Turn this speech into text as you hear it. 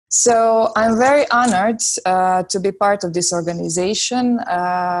So I'm very honored to be part of this organization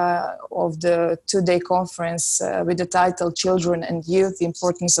of the two-day conference with the title Children and Youth, the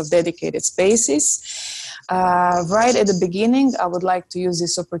Importance of Dedicated Spaces. Right at the beginning, I would like to use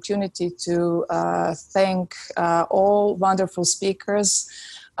this opportunity to thank all wonderful speakers,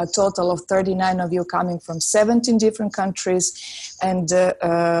 a total of 39 of you coming from 17 different countries, and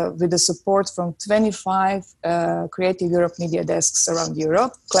with the support from 25 Creative Europe media desks around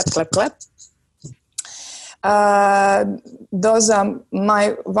Europe. Clap, clap, clap. Those are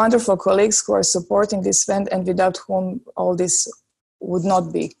my wonderful colleagues who are supporting this event and without whom all this would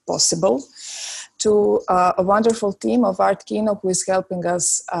not be possible. To a wonderful team of Art Kino who is helping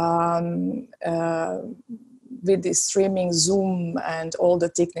us with the streaming, Zoom, and all the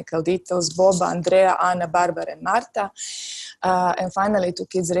technical details, Boba, Andrea, Anna, Barbara, and Marta. And finally to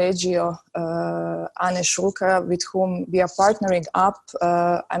Cine-Regio, Anne Schulka, with whom we are partnering up.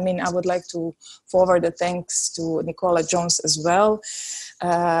 I would like to forward the thanks to Nicola Jones as well.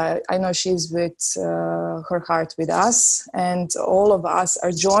 I know she's with her heart with us, and all of us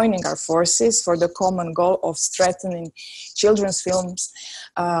are joining our forces for the common goal of strengthening children's films,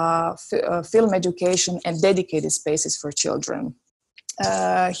 film education, and dedicated spaces for children.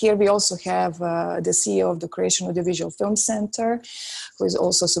 Here we also have the CEO of the Croatian Audiovisual Film Center, who is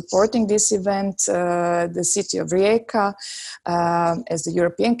also supporting this event, the city of Rijeka as the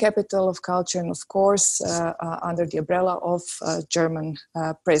European Capital of Culture, and of course under the umbrella of German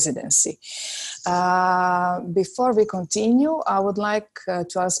presidency. Before we continue, I would like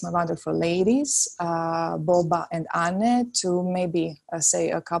to ask my wonderful ladies, Boba and Anne, to maybe say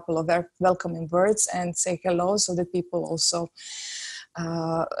a couple of welcoming words and say hello so that people also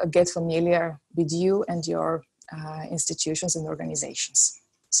get familiar with you and your institutions and organizations.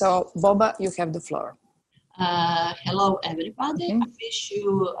 So, Boba, you have the floor. Hello, everybody. I wish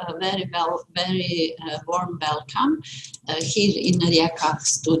you a very warm welcome here in Rijeka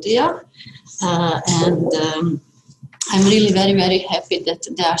studio. And I'm really very happy that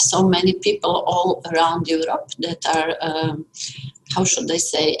there are so many people all around Europe that are, how should I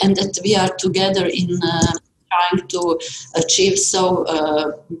say, and that we are together in trying to achieve so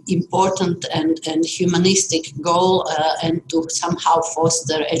important and humanistic goal and to somehow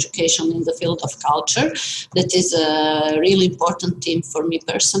foster education in the field of culture. That is a really important theme for me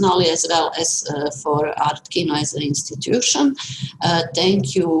personally, as well as for Art Kino as an institution.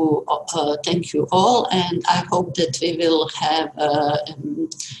 Thank you all, and I hope that we will have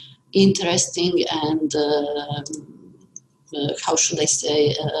interesting and how should I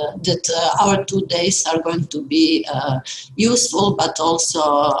say, that our 2 days are going to be useful, but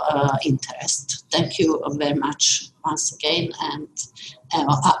also interest. Thank you very much once again, and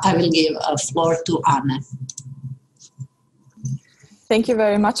I will give a floor to Anne. Thank you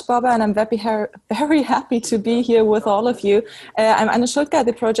very much, Boba, and I'm very happy to be here with all of you. I'm Anne Schulka,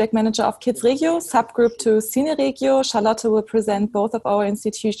 the project manager of Cine-Regio, subgroup to Cine-Regio. Charlotte will present both of our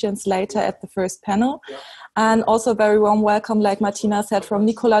institutions later at the first panel. And also very warm welcome, like Martina said, from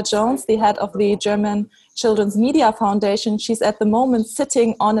Nicola Jones, the head of the German Children's Media Foundation. She's at the moment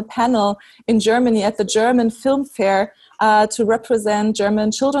sitting on a panel in Germany at the German Film Fair to represent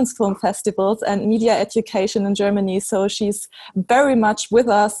German children's film festivals and media education in Germany. So she's very much with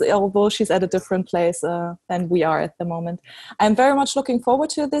us, although she's at a different place than we are at the moment. I'm very much looking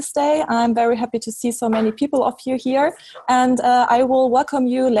forward to this day. I'm very happy to see so many people of you here. And I will welcome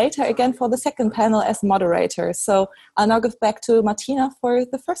you later again for the second panel as moderator. So I'll now give back to Martina for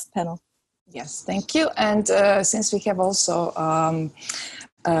the first panel. Yes, thank you. And since we have also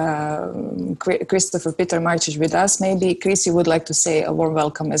Christopher Peter Marcich with us, maybe Chris, you would like to say a warm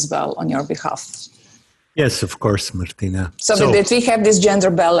welcome as well on your behalf. Yes, of course, Martina. So that we have this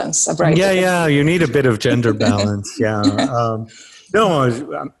gender balance, right? Yeah, you need a bit of gender balance, yeah. No,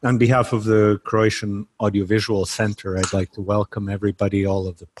 on behalf of the Croatian Audiovisual Center, I'd like to welcome everybody, all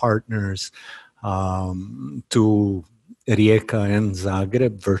of the partners, to Rijeka and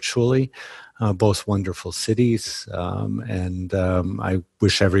Zagreb virtually, both wonderful cities, and I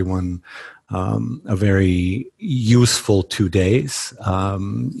wish everyone a very useful 2 days,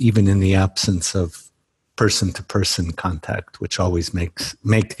 even in the absence of person-to-person contact, which always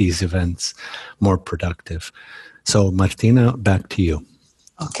make these events more productive. So Martina, back to you.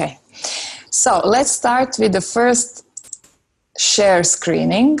 Okay, so let's start with the first share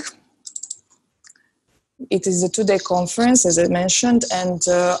screening. It is a 2-day conference, as I mentioned, and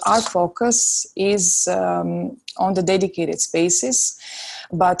our focus is on the dedicated spaces,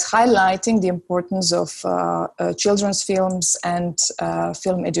 but highlighting the importance of children's films and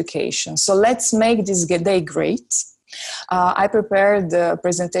film education. So let's make this day great. I prepared the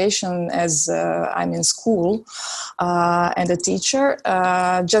presentation as I'm in school and a teacher,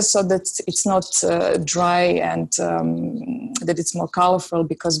 just so that it's not dry and that it's more colorful,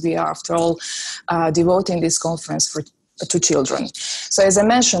 because we are, after all, devoting this conference to children. So as I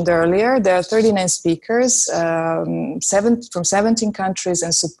mentioned earlier, there are 39 speakers from 17 countries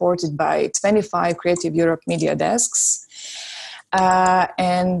and supported by 25 Creative Europe media desks.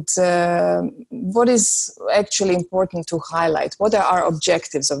 What is actually important to highlight? What are our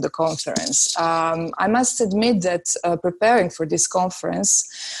objectives of the conference? I must admit that preparing for this conference,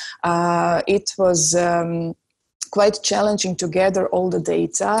 it was quite challenging to gather all the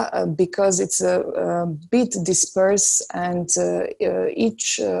data because it's a bit dispersed, and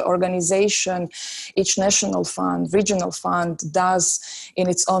each organization, each national fund, regional fund does in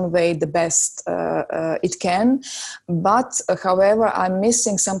its own way the best it can. But however, I'm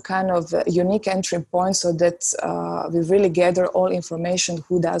missing some kind of unique entry point so that we really gather all information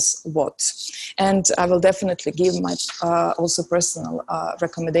who does what. And I will definitely give my also personal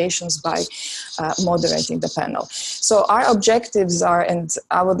recommendations by moderating the panel. So our objectives are, and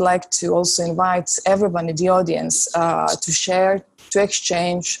I would like to also invite everyone in the audience to share, to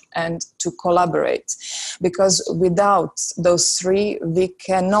exchange, and to collaborate, because without those three, we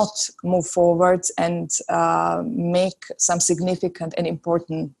cannot move forward and make some significant and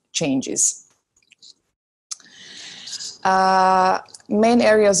important changes. Main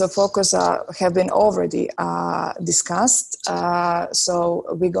areas of focus have been already discussed. So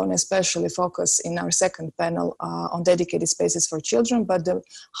we're going to especially focus in our second panel on dedicated spaces for children, but the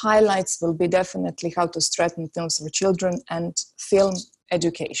highlights will be definitely how to strengthen films for children and film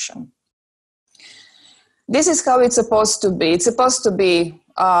education. This is how it's supposed to be. It's supposed to be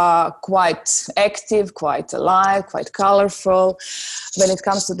quite active, quite alive, quite colorful when it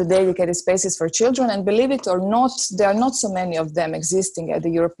comes to the dedicated spaces for children. And believe it or not, there are not so many of them existing at the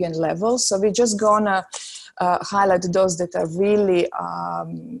European level. So we're just gonna highlight those that are really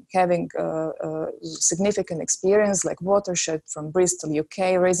having significant experience, like Watershed from Bristol,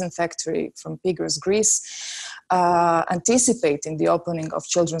 UK, Raisin Factory from Pigros, Greece, anticipating the opening of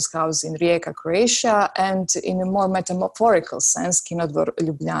Children's House in Rijeka, Croatia, and in a more metaphorical sense, Kinodvor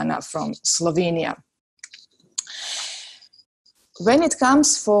Ljubljana from Slovenia. When it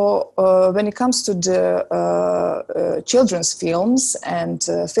comes to the children's films and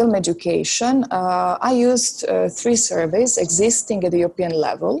film education, I used 3 surveys existing at the European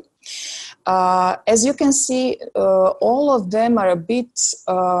level. As you can see, all of them are a bit,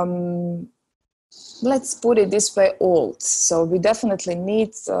 let's put it this way, old. So we definitely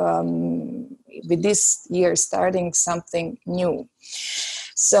need, with this year, starting something new.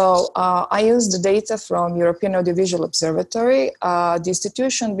 So I used the data from European Audiovisual Observatory, the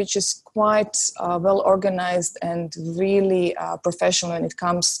institution which is quite well organized and really professional when it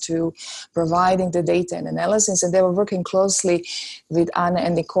comes to providing the data and analysis. And they were working closely with Anna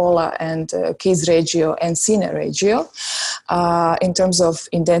and Nicola and Cine-Regio and Cine-Regio in terms of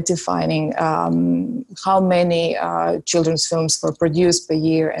identifying how many children's films were produced per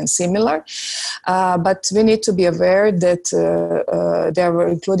year and similar. But we need to be aware that there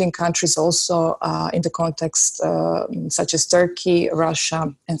were including countries also in the context such as Turkey,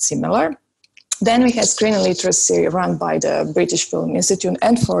 Russia, and similar. Then we had screen and literacy run by the British Film Institute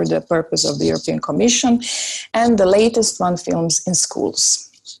and for the purpose of the European Commission, and the latest one, films in schools.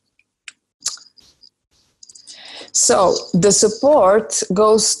 So the support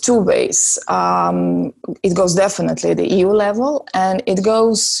goes 2 ways. It goes definitely at the EU level, and it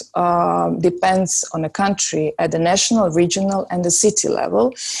goes, depends on a country at the national, regional, and the city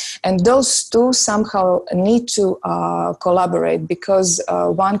level. And those two somehow need to collaborate, because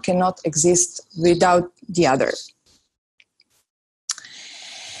one cannot exist without the other.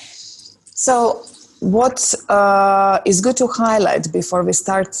 So what is good to highlight before we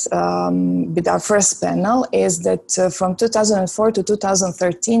start with our first panel is that from 2004 to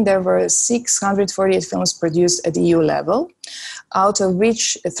 2013, there were 648 films produced at the EU level, out of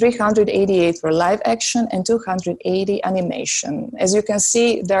which 388 were live action and 280 animation. As you can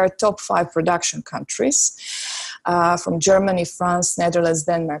see, there are top 5 production countries. From Germany, France, Netherlands,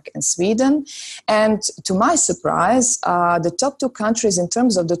 Denmark, and Sweden. And to my surprise, the top 2 countries in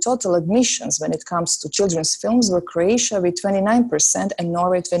terms of the total admissions when it comes to children's films were Croatia with 29% and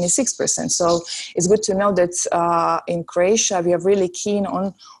Norway 26%. So it's good to know that in Croatia we are really keen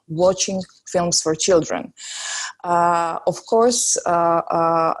on watching films for children. Of course,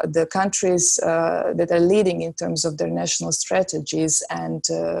 the countries that are leading in terms of their national strategies and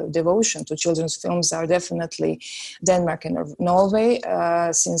devotion to children's films are definitely Denmark and Norway,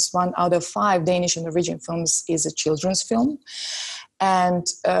 since 1 out of 5 Danish and Norwegian films is a children's film. And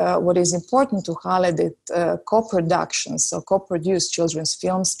what is important to highlight that co-productions, so co-produced children's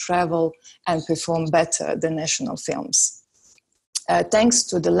films, travel and perform better than national films. Thanks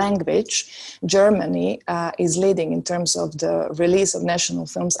to the language, Germany is leading in terms of the release of national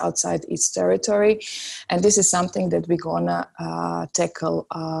films outside its territory. And this is something that we're gonna tackle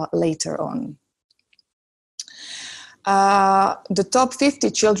later on. The top 50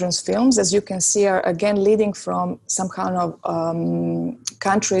 children's films, as you can see, are again leading from some kind of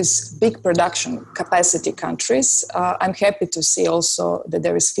countries, big production capacity countries. I'm happy to see also that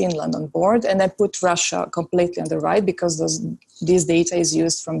there is Finland on board, and I put Russia completely on the right because this data is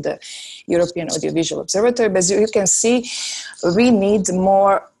used from the European Audiovisual Observatory. But as you can see, we need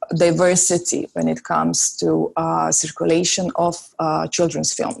more diversity when it comes to circulation of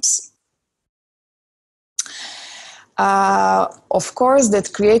children's films. Of course,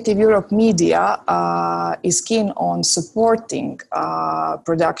 that Creative Europe Media is keen on supporting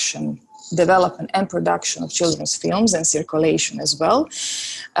production, development and production of children's films and circulation as well.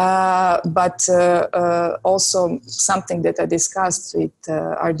 But also something that I discussed with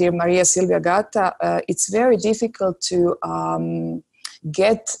our dear Maria-Silvia Gatta, it's very difficult to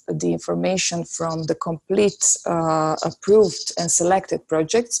get the information from the complete approved and selected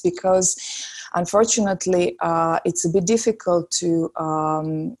projects because unfortunately, it's a bit difficult to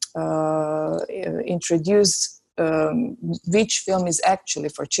introduce which film is actually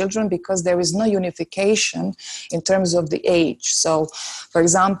for children because there is no unification in terms of the age. So, for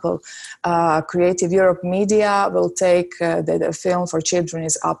example, Creative Europe Media will take that a film for children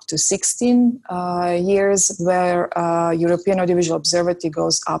is up to 16 years, where European Audiovisual Observatory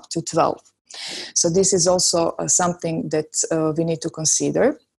goes up to 12. So this is also something that we need to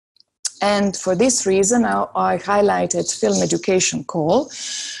consider. And for this reason, I highlighted Film Education Call,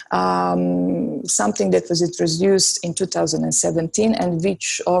 something that was introduced in 2017 and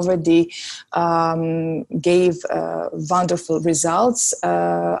which already gave wonderful results,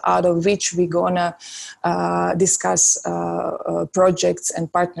 out of which we're gonna discuss projects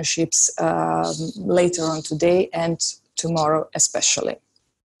and partnerships later on today and tomorrow especially.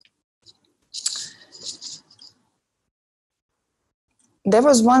 There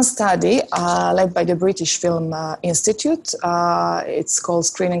was one study led by the British Film Institute. It's called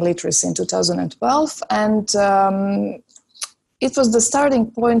Screening Literacy in 2012. And it was the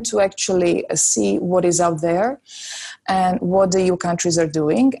starting point to actually see what is out there and what the EU countries are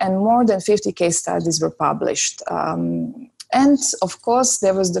doing. And more than 50 case studies were published. And of course,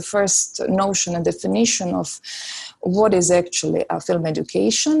 there was the first notion and definition of what is actually a film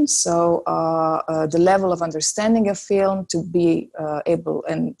education. So the level of understanding of film, to be able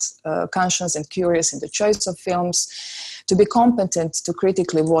and conscious and curious in the choice of films, to be competent to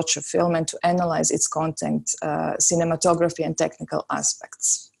critically watch a film and to analyze its content, cinematography and technical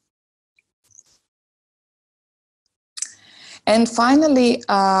aspects. And finally,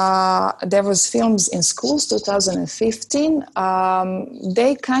 there was Films in Schools 2015.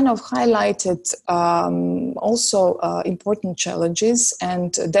 They kind of highlighted also important challenges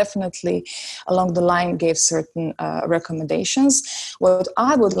and definitely along the line gave certain recommendations. What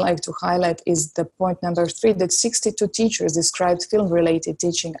I would like to highlight is the point number 3, that 62 teachers described film-related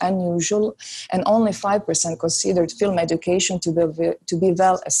teaching unusual and only 5% considered film education to be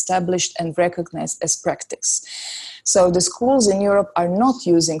well established and recognized as practice. So the schools in Europe are not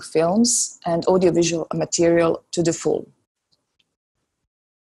using films and audiovisual material to the full.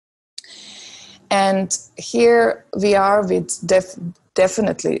 And here we are with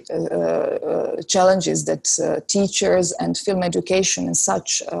definitely challenges that teachers and film education and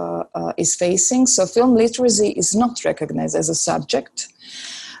such is facing. So film literacy is not recognized as a subject.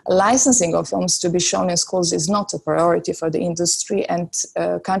 Licensing of films to be shown in schools is not a priority for the industry, and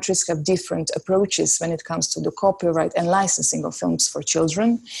countries have different approaches when it comes to the copyright and licensing of films for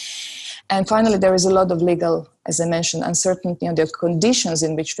children. And finally, there is a lot of legal, as I mentioned, uncertainty on the conditions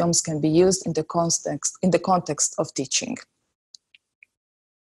in which films can be used in the context of teaching.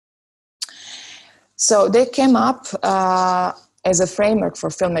 So they came up as a framework for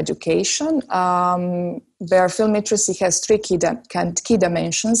film education, where film literacy has 3 key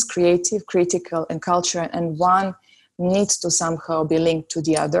dimensions: creative, critical, and cultural, and 1 needs to somehow be linked to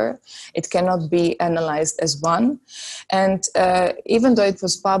the other. It cannot be analyzed as one. And even though it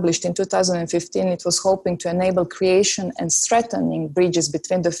was published in 2015, it was hoping to enable creation and strengthening bridges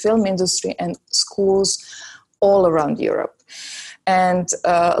between the film industry and schools all around Europe. And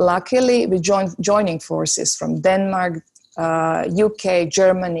luckily, we joining forces from Denmark, UK,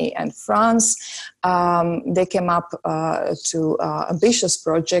 Germany, and France. They came up to ambitious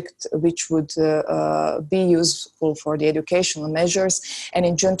project which would be useful for the educational measures. And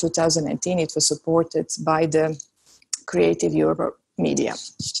in June 2019, it was supported by the Creative Europe Media.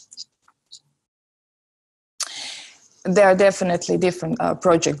 There are definitely different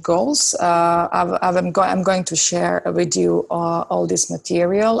project goals. I'm going to share with you all this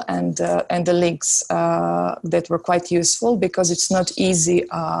material and the links that were quite useful, because it's not easy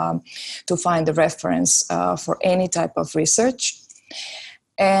to find a reference for any type of research.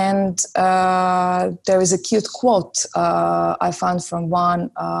 And there is a cute quote I found from one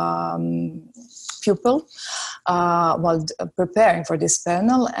pupil while preparing for this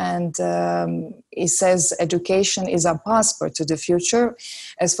panel, and he says, "Education is our passport to the future,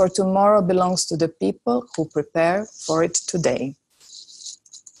 as for tomorrow belongs to the people who prepare for it today."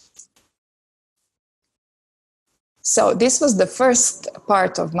 So this was the first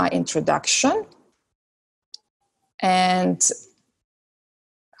part of my introduction, and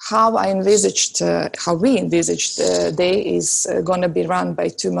how we envisaged the day is going to be run by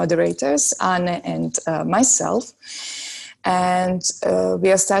two moderators, Anne and myself. And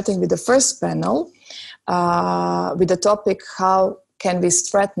we are starting with the first panel with the topic, how can we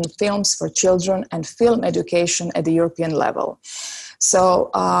strengthen films for children and film education at the European level. So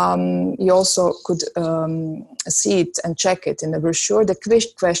you also could see it and check it in the brochure. The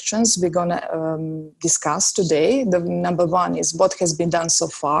questions we're going to discuss today. The number one is what has been done so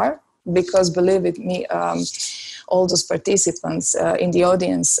far, because believe it me, all those participants in the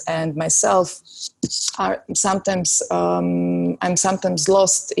audience and myself are sometimes, I'm sometimes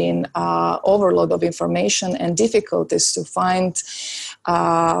lost in overload of information and difficulties to find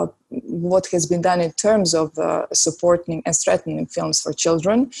what has been done in terms of supporting and strengthening films for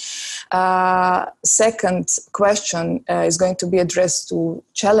children. Second question is going to be addressed to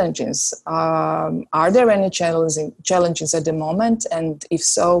challenges. Are there any challenges at the moment? And if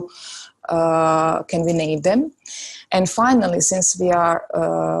so, can we name them? And finally, since we are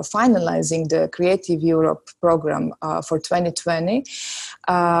finalizing the Creative Europe program for 2020,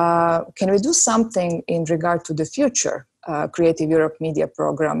 can we do something in regard to the future Creative Europe Media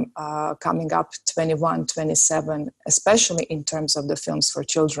program coming up 21-27, especially in terms of the films for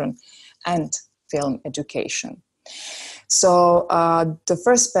children and film education? So the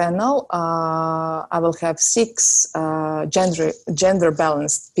first panel, I will have 6 gender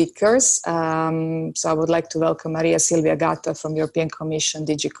balanced speakers. So I would like to welcome Maria-Silvia Gatta from European Commission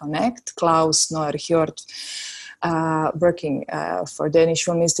DG Connect, Claus, Noer, Hjorth, working for Danish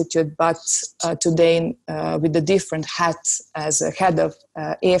Film Institute, but today with a different hat as a head of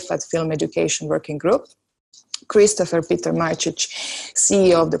EFAD Film Education Working Group. Christopher Peter Marcich,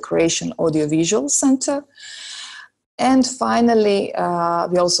 CEO of the Croatian Audiovisual Center. And finally,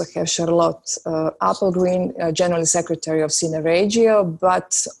 we also have Charlotte Appelgren, General Secretary of Cine-Regio,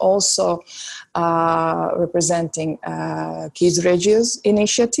 but also representing Cine-Regio's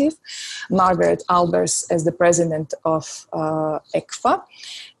initiative, Margret Albers as the President of ECFA,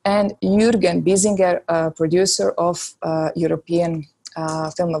 and Jürgen Biesinger, producer of European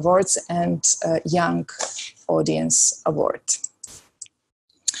Film Awards and Young Audience Award.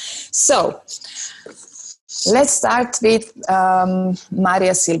 So, let's start with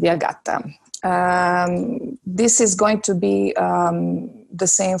Maria-Silvia Gatta. This is going to be the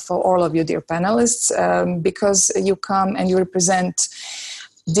same for all of you, dear panelists, because you come and you represent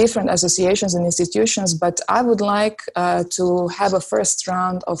different associations and institutions, but I would like to have a first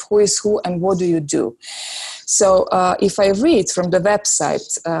round of who is who and what do you do. So if I read from the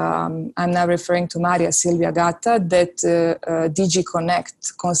website, I'm now referring to Maria-Silvia Gatta, that DG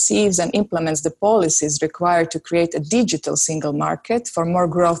Connect conceives and implements the policies required to create a digital single market for more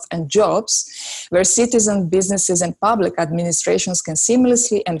growth and jobs, where citizens, businesses, and public administrations can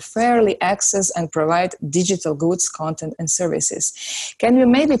seamlessly and fairly access and provide digital goods, content, and services. Can you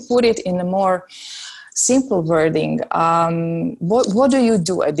maybe put it in a more simple wording? What do you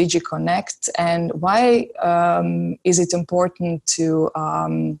do at DG Connect, and why is it important to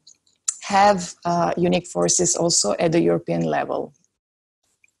have unique forces also at the European level?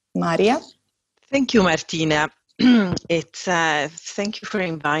 Maria? Thank you, Martina. Thank you for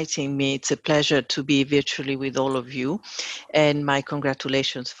inviting me. It's a pleasure to be virtually with all of you, and my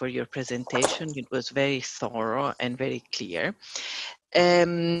congratulations for your presentation. It was very thorough and very clear.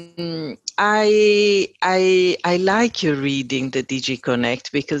 I like your reading the DG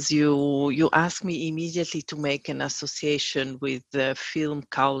Connect because you asked me immediately to make an association with film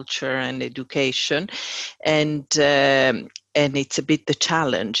culture and education, and it's a bit the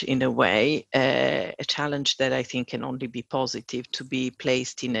challenge in a way, a challenge that I think can only be positive to be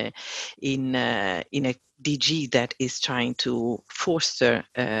placed in a DG that is trying to foster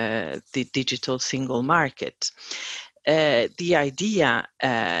the digital single market. The idea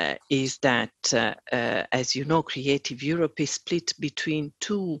is that, as you know, Creative Europe is split between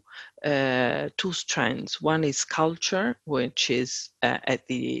two strands. One is culture, which is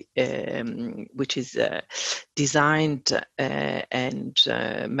designed and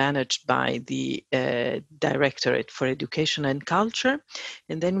managed by the Directorate for Education and Culture,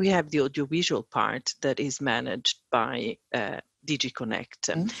 and then we have the audiovisual part that is managed by DG Connect.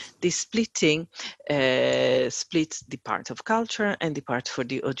 This splitting splits the part of culture and the part for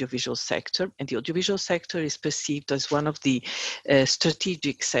the audiovisual sector. And the audiovisual sector is perceived as one of the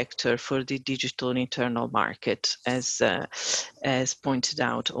strategic sector for the digital internal market, as pointed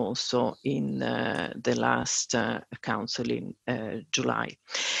out also in the last council in July.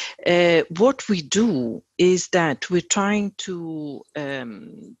 What we do is that we're trying to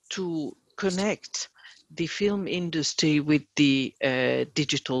connect the film industry with the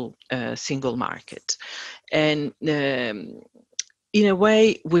digital single market. And in a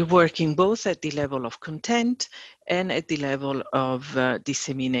way, we're working both at the level of content and at the level of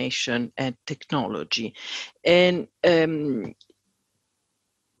dissemination and technology. And in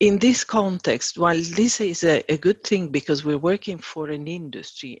this context, while this is a good thing because we're working for an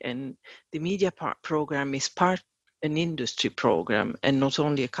industry and the media program is an industry program and not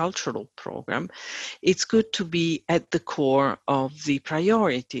only a cultural program, it's good to be at the core of the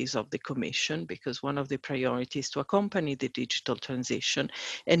priorities of the Commission, because one of the priorities is to accompany the digital transition,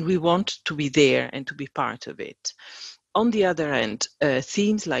 and we want to be there and to be part of it. On the other hand,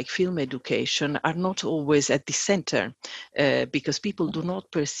 themes like film education are not always at the center because people do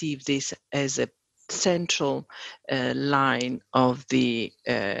not perceive this as a central line of the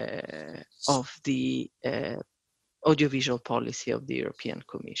audiovisual policy of the European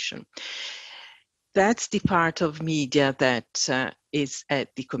Commission. That's the part of media that is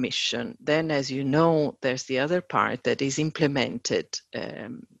at the Commission. Then, as you know, there's the other part that is implemented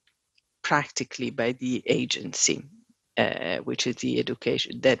practically by the agency, which is the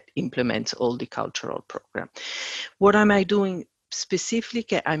education that implements all the cultural program. What am I doing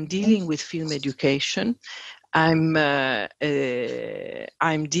specifically? I'm dealing with film education. I'm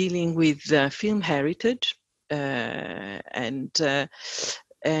dealing with film heritage. And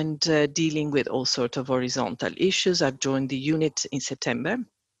dealing with all sorts of horizontal issues. I've joined the unit in September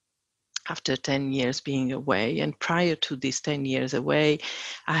after 10 years being away. And prior to these 10 years away,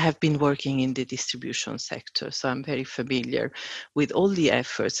 I have been working in the distribution sector. So I'm very familiar with all the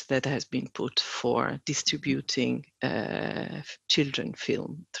efforts that has been put for distributing children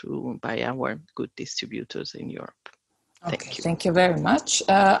film by our good distributors in Europe. Thank you very much.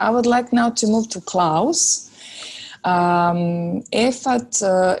 I would like now to move to Claus. EFAD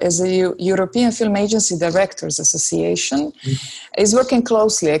is a European Film Agency Directors Association. Is working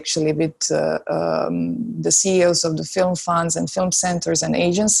closely actually with the CEOs of the film funds and film centers and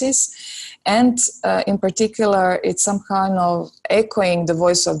agencies. And in particular, it's some kind of echoing the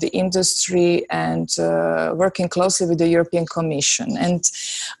voice of the industry and working closely with the European Commission. And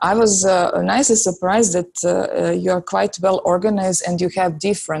I was nicely surprised that you are quite well organized and you have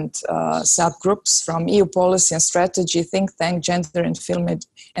different subgroups from EU policy and strategy, think tank, gender and film,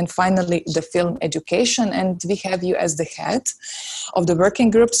 and finally the film education. And we have you as the head of the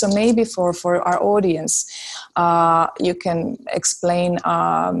working group. So maybe for our audience, you can explain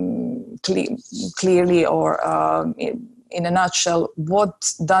clearly or in a nutshell,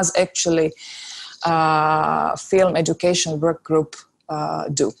 what does actually film education work group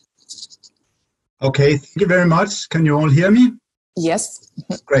do? Okay, thank you very much. Can you all hear me? Yes.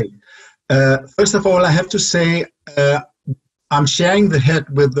 Great. First of all, I have to say I'm sharing the head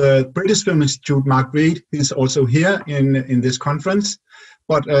with the British Film Institute. Margret is also here in this conference.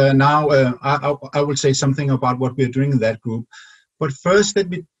 But now I will say something about what we're doing in that group. But first, let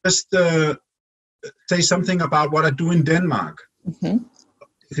me just say something about what I do in Denmark. Mm-hmm.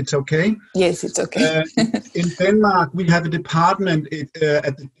 If it's okay? Yes, it's okay. In Denmark, we have a department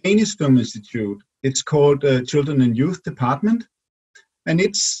at the Danish Film Institute. It's called Children and Youth Department. And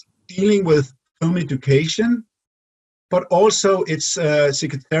it's dealing with film education but also it's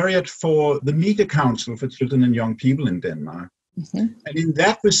secretariat for the Media Council for Children and Young People in Denmark. And in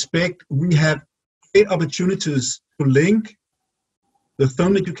that respect, we have great opportunities to link the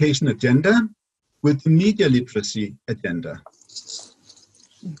film education agenda with the media literacy agenda.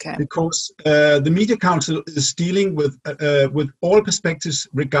 Okay. Because the Media Council is dealing with all perspectives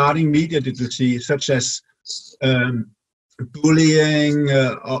regarding media literacy, such as bullying,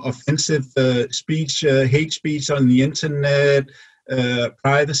 offensive speech, hate speech on the internet,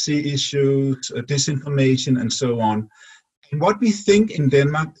 privacy issues, disinformation, and so on. And what we think in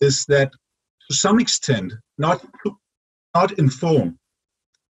Denmark is that, to some extent, not inform,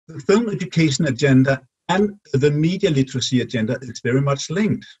 the film education agenda and the media literacy agenda is very much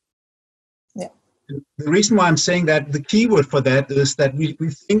linked. Yeah. And the reason why I'm saying that, the key word for that is that we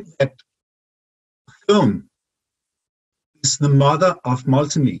think that film is the mother of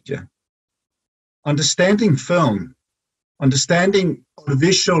multimedia. Understanding film, understanding the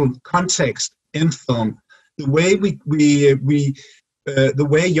visual context in film, the way the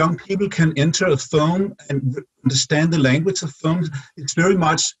way young people can enter a film and understand the language of film, it's very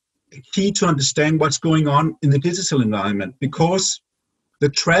much a key to understand what's going on in the digital environment, because the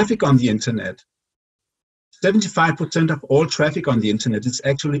traffic on the internet, 75% of all traffic on the internet is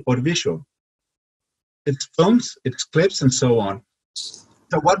actually audiovisual. It's films, it's clips, and so on.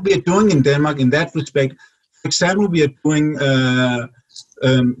 So what we are doing in Denmark in that respect, for example, we are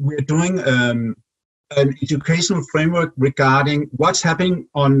doing an educational framework regarding what's happening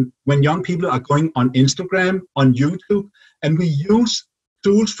when young people are going on Instagram, on YouTube, and we use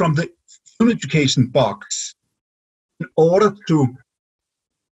tools from the film education box in order to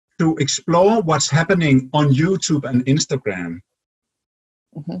explore what's happening on YouTube and Instagram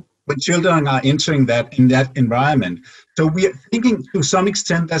when children are entering in that environment. So we are thinking, to some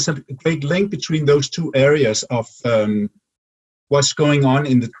extent, there's a great link between those two areas of what's going on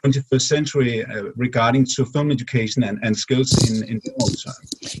in the 21st century regarding to film education and skills in general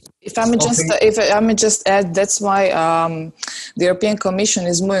terms. If I may just add, that's why the European Commission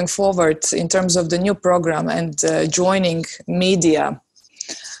is moving forward in terms of the new program and joining media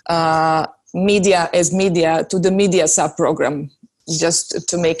as media to the media sub-program, just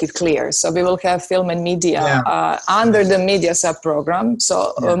to make it clear. So we will have film and media under the media sub-program,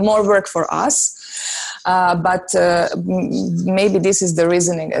 so more work for us. But maybe this is the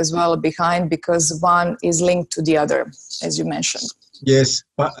reasoning as well behind, because one is linked to the other, as you mentioned. Yes,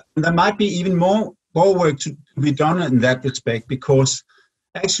 but there might be even more work to be done in that respect, because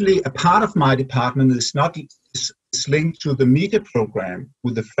actually a part of my department is linked to the media program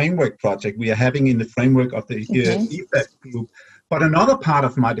with the framework project we are having in the framework of the EFAD group. But another part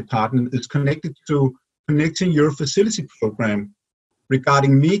of my department is connected to Connecting Your Facility program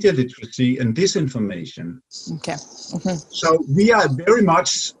regarding media literacy and disinformation. Okay. So we are very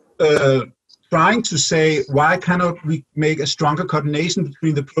much trying to say, why cannot we make a stronger coordination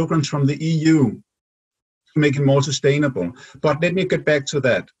between the programs from the EU to make it more sustainable? But let me get back to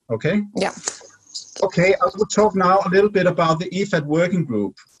that, okay? Yeah. Okay, I will talk now a little bit about the EFAD working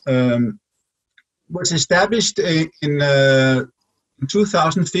group. Was established in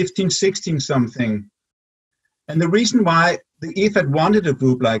 2015-16 something. And the reason why the EFAD wanted a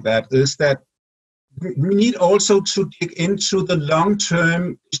group like that is that we need also to dig into the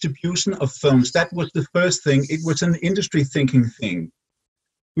long-term distribution of films. That was the first thing. It was an industry thinking thing.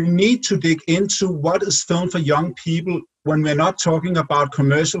 We need to dig into what is film for young people when we're not talking about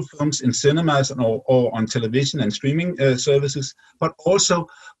commercial films in cinemas or on television and streaming services, but also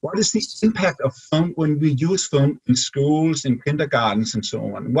what is the impact of film when we use film in schools, in kindergartens, and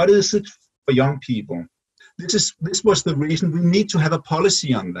so on. What is it for young people? This was the reason we need to have a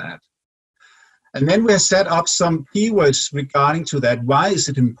policy on that. And then we have set up some keywords regarding to that. Why is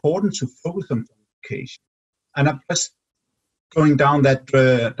it important to focus on education? And I'm just going down that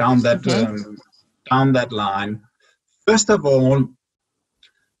line. First of all,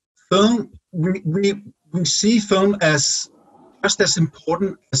 film. We see film as just as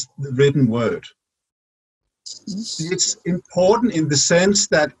important as the written word. It's important in the sense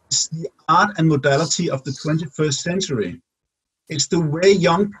that it's the art and modality of the 21st century. It's the way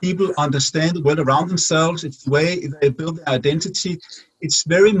young people understand the world around themselves. It's the way they build their identity. It's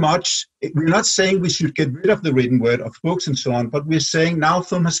very much, we're not saying we should get rid of the written word of books and so on, but we're saying now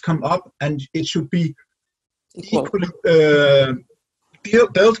film has come up and it should be equally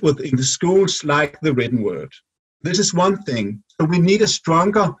dealt with in the schools like the written word. This is one thing. So we need a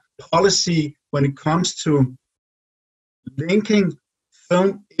stronger policy when it comes to linking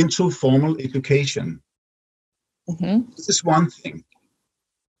film into formal education. This is one thing.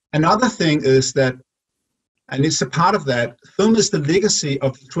 Another thing is that And it's a part of that. Film is the legacy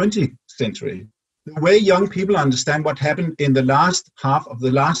of the 20th century. The way young people understand what happened in the last half of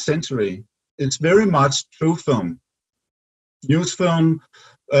the last century, it's very much through film. News film,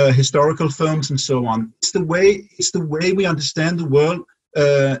 historical films, and so on. It's the way we understand the world,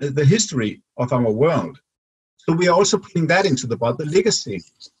 the history of our world. So we are also putting that into the legacy.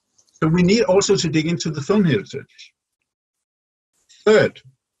 So we need also to dig into the film heritage. Third,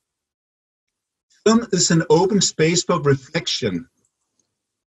 film is an open space for reflection.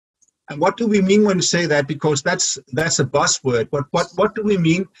 And what do we mean when we say that? Because that's a buzzword. But what do we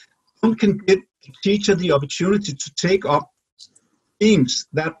mean? Film can give the teacher the opportunity to take up themes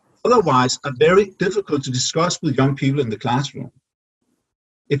that otherwise are very difficult to discuss with young people in the classroom.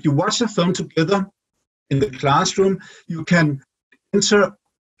 If you watch a film together in the classroom, you can enter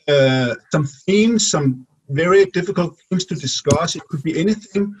some themes, some very difficult themes to discuss. It could be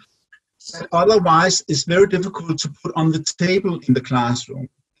anything that otherwise is very difficult to put on the table in the classroom.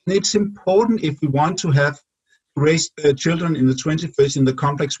 And it's important if we want to have raise children in the 21st, in the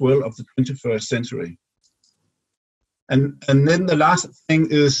complex world of the 21st century. And then the last thing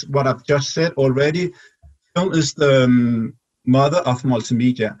is what I've just said already. Film is the mother of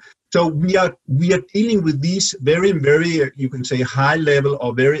multimedia. So we are dealing with these very, very, you can say, high level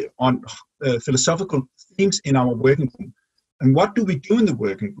or very philosophical themes in our working group. And what do we do in the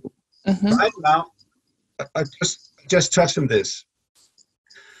working group? Mm-hmm. Right now, I just touched on this.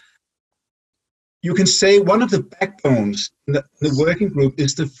 You can say one of the backbones in the working group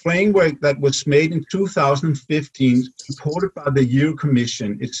is the framework that was made in 2015, supported by the EU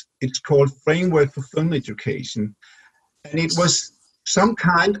Commission. It's called Framework for Film Education. And it was some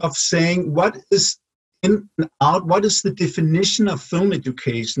kind of saying what is in and out, what is the definition of film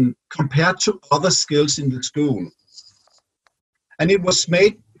education compared to other skills in the school. And it was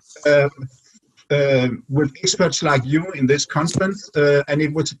made with experts like you in this conference, and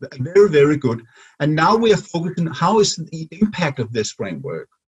it was very, very good. And now we are focusing on how is the impact of this framework.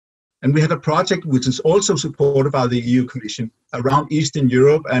 And we have a project which is also supported by the EU Commission around Eastern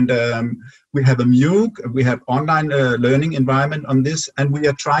Europe, and we have a MOOC, we have online learning environment on this, and we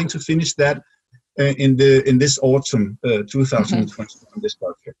are trying to finish that in this autumn 2020 on this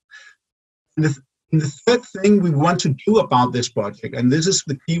project. And the third thing we want to do about this project, and this is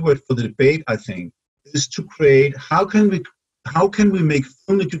the keyword for the debate, I think, is to create how can we make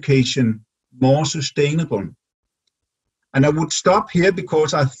film education more sustainable. And I would stop here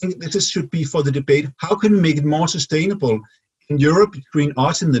because I think this should be for the debate. How can we make it more sustainable in Europe between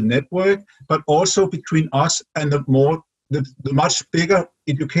us and the network, but also between us and the much bigger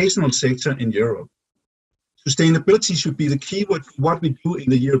educational sector in Europe? Sustainability should be the keyword for what we do in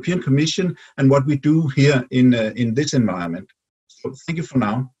the European Commission and what we do here in this environment. So thank you for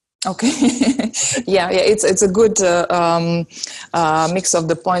now. Okay, yeah, it's a good mix of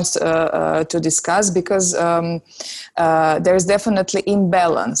the points to discuss, because there's definitely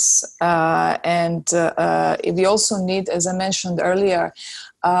imbalance, and we also need, as I mentioned earlier,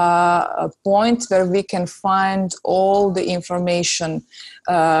 a point where we can find all the information,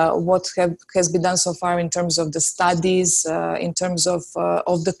 what has been done so far in terms of the studies, in terms of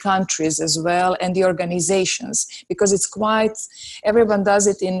the countries as well, and the organizations, because it's quite, everyone does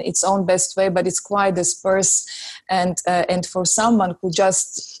it in its own best way, but it's quite dispersed, and for someone who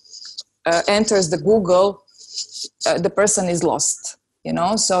just enters the Google, the person is lost. You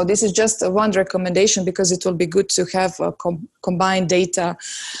know, so this is just one recommendation, because it will be good to have combined data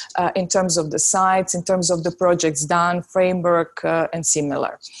in terms of the sites, in terms of the projects done, framework, and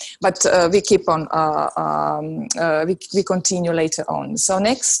similar. But we keep on, we continue later on. So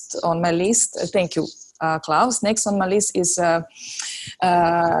next on my list, thank you, Klaus. Next on my list is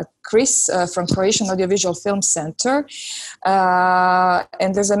Chris from Croatian Audiovisual Film Center.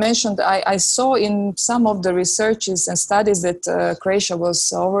 And as I mentioned, I saw in some of the researches and studies that Croatia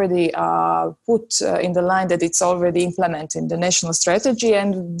was already put in the line that it's already implementing the national strategy,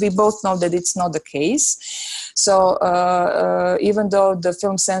 and we both know that it's not the case. So even though the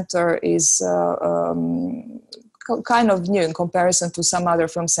film center is kind of new in comparison to some other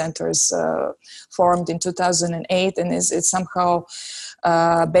film centers formed in 2008, and it's somehow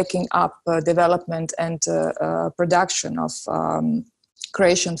backing up development and production of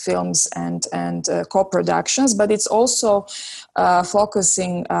Croatian films and co-productions, but it's also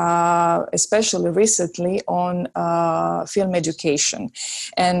focusing, especially recently, on film education.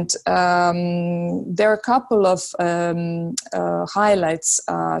 And there are a couple of highlights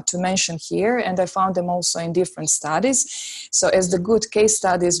to mention here, and I found them also in different studies. So as the good case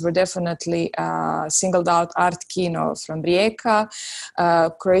studies were definitely singled out Art Kino from Rijeka.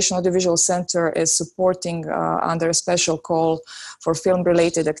 Croatian Audiovisual Center is supporting under a special call for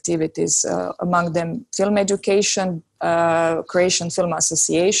film-related activities, among them film education, Croatian Film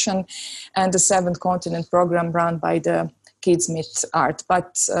Association, and the Seventh Continent program run by the Kids Meet Art.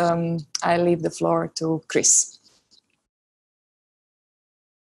 But I leave the floor to Chris.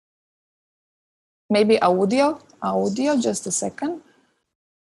 Maybe audio, just a second.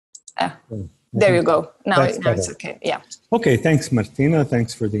 There you go. Now it's okay. Yeah. Okay, thanks, Martina.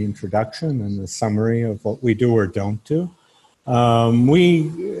 Thanks for the introduction and the summary of what we do or don't do.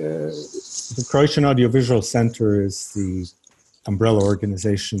 The Croatian Audiovisual Center is the umbrella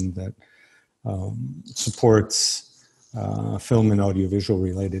organization that supports film and audiovisual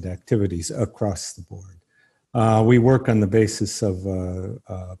related activities across the board. We work on the basis of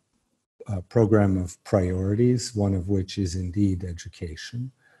a program of priorities, one of which is indeed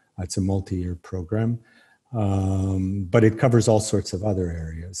education. It's a multi-year program, but it covers all sorts of other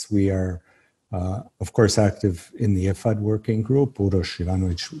areas. We are, of course, active in the EFAD working group. Uroš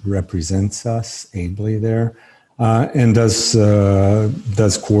Ivanović represents us ably there, and does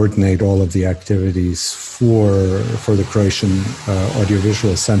coordinate all of the activities for the Croatian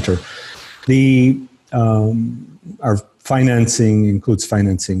Audiovisual Center. Our financing includes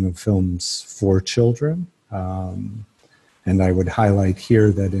financing of films for children. And I would highlight here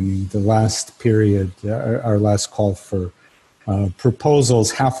that in the last period, our last call for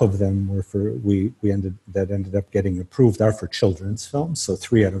proposals, half of them were for that ended up getting approved are for children's films. So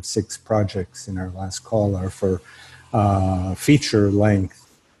 3 out of 6 projects in our last call are for feature-length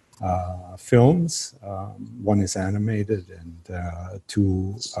films. 1 is animated, and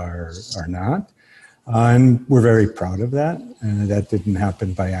 2 are not. And we're very proud of that. That didn't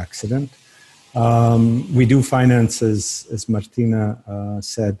happen by accident. We do finance, as Martina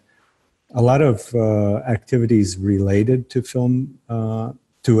said, a lot of activities related to film,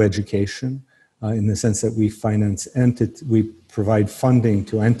 to education, in the sense that we finance we provide funding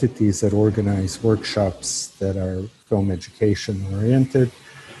to entities that organize workshops that are film education oriented,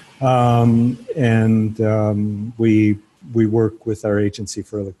 we work with our Agency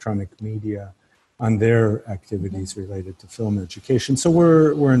for Electronic Media on their activities related to film education. So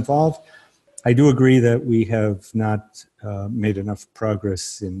we're involved. I do agree that we have not made enough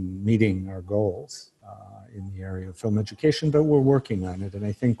progress in meeting our goals in the area of film education, but we're working on it. And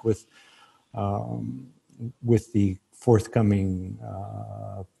I think with the forthcoming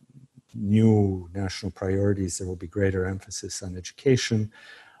new national priorities, there will be greater emphasis on education.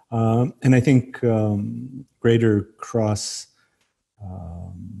 And I think greater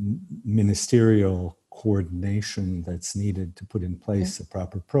cross-ministerial coordination that's needed to put in place a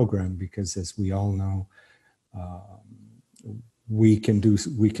proper program, because as we all know, we can do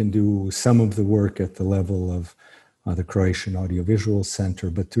some of the work at the level of the Croatian Audiovisual Center,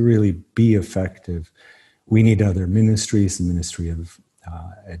 but to really be effective, we need other ministries, the Ministry of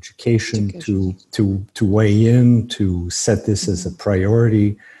Education. To weigh in, to set this as a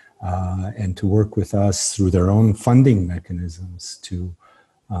priority, and to work with us through their own funding mechanisms to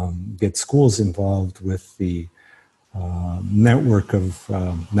get schools involved with the network of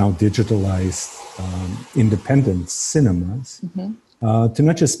now digitalized independent cinemas, to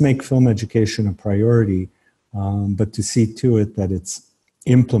not just make film education a priority, but to see to it that it's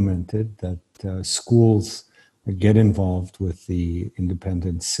implemented, that schools get involved with the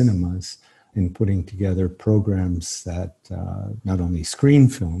independent cinemas in putting together programs that not only screen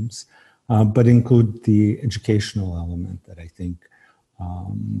films, but include the educational element that I think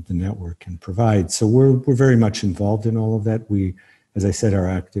the network can provide. So we're very much involved in all of that. We, as I said, are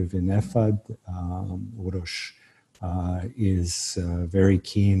active in EFAD. Uroš is very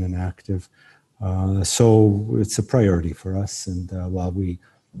keen and active. So it's a priority for us. And while we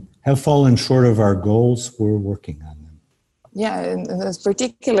have fallen short of our goals, we're working on them. Yeah, and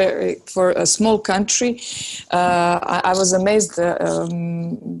particularly for a small country, I was amazed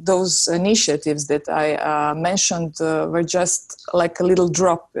those initiatives that I mentioned were just like a little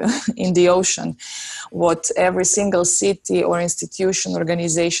drop in the ocean, what every single city or institution,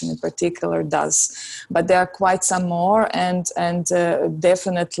 organization in particular does. But there are quite some more, and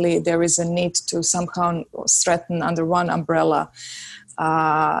definitely there is a need to somehow strengthen under one umbrella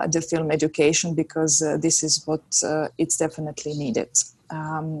the film education, because this is what it's definitely needed.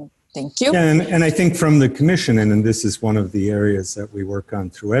 Thank you. Yeah, and I think from the Commission, and this is one of the areas that we work on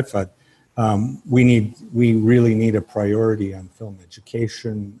through EFAD, we really need a priority on film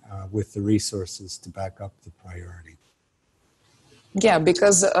education with the resources to back up the priority. Yeah,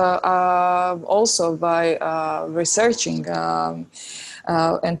 because also by researching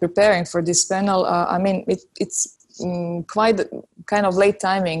and preparing for this panel, I mean, it's quite kind of late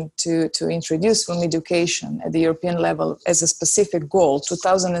timing to introduce film education at the European level as a specific goal,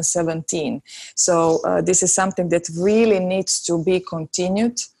 2017. So this is something that really needs to be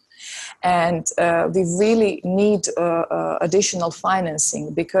continued. And we really need additional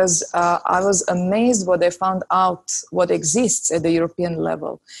financing, because I was amazed what I found out what exists at the European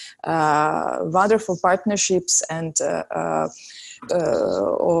level. Wonderful partnerships and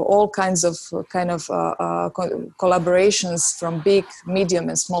all kinds of collaborations from big, medium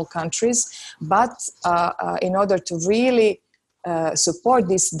and small countries. But in order to really support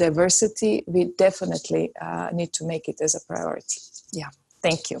this diversity, we definitely need to make it as a priority. Yeah,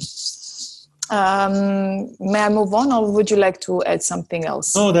 thank you. May I move on, or would you like to add something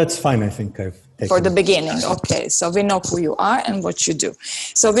else? Oh, that's fine. I think I've taken for the beginning. Okay, so we know who you are and what you do.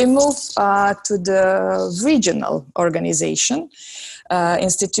 So we move to the regional organization,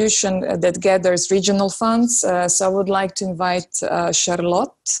 institution that gathers regional funds. So I would like to invite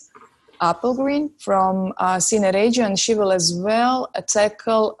Charlotte Appelgren from Cine-Regio, and she will as well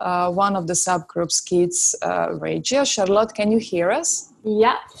tackle one of the subgroups, Kids-Regio. Charlotte, can you hear us?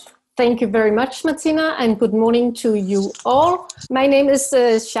 Yeah. Thank you very much, Martina, and good morning to you all. My name is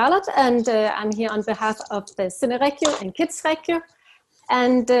Charlotte, and I'm here on behalf of the Cine-Regio and Kids-Regio.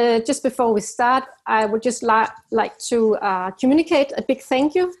 And just before we start, I would just like to communicate a big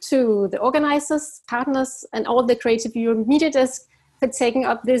thank you to the organizers, partners, and all the Creative Europe Media Desk for taking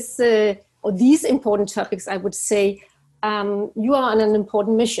up this or these important topics. I would say you are on an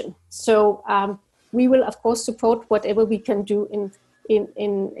important mission. So we will, of course, support whatever we can do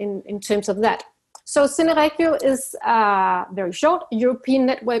in terms of that. So Cine-Regio is very short, a European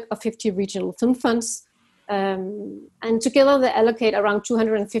network of 50 regional film funds. And together they allocate around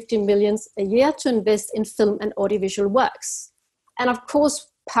 250 million a year to invest in film and audiovisual works. And of course,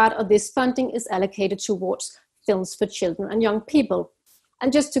 part of this funding is allocated towards films for children and young people.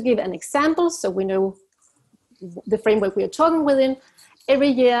 And just to give an example, so we know the framework we are talking within, every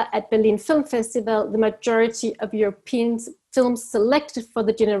year at Berlin Film Festival, the majority of European films selected for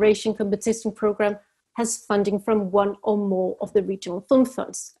the Generation competition program has funding from one or more of the regional film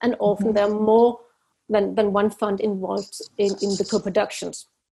funds. And often there are more than one fund involved in the co-productions.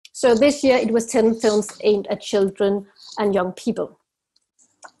 So this year it was 10 films aimed at children and young people.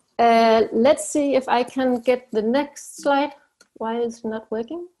 Let's see if I can get the next slide. Why is it not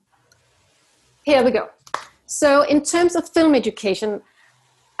working? Here we go. So in terms of film education,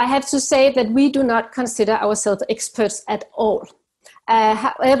 I have to say that we do not consider ourselves experts at all.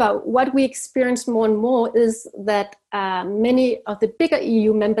 However, what we experience more and more is that many of the bigger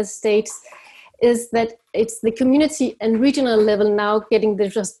EU member states is that it's the community and regional level now getting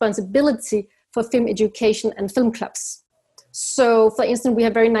the responsibility for film education and film clubs. So, for instance, we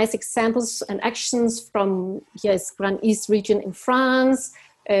have very nice examples and actions from here is Grand East region in France,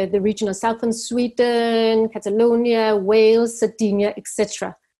 the region of southern Sweden, Catalonia, Wales, Sardinia,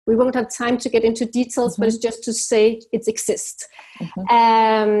 etc. We won't have time to get into details, but it's just to say it exists.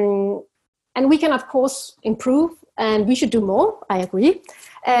 And we can, of course, improve, and we should do more, I agree.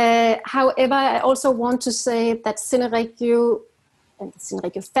 However, I also want to say that Cine-Regio and the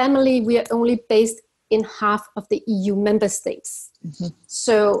Cine-Regio family, we are only based in half of the EU member states.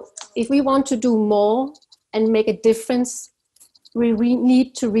 So if we want to do more and make a difference, we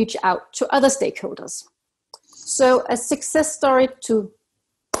need to reach out to other stakeholders. So a success story to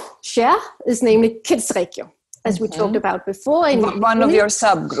share is namely Kids-Regio, as we talked about before. One of your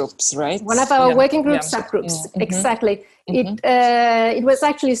subgroups, right? One of our working group subgroups, exactly. It was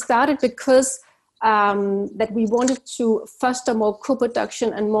actually started because that we wanted to foster more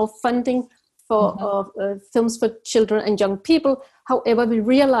co-production and more funding for films for children and young people. However, we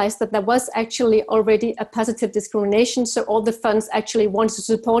realized that there was actually already a positive discrimination, so all the funds actually wanted to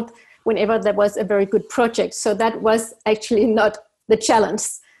support whenever there was a very good project. So that was actually not the challenge.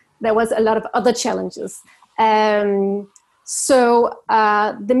 There was a lot of other challenges. So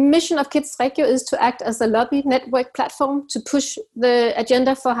the mission of Kids-Regio is to act as a lobby network platform to push the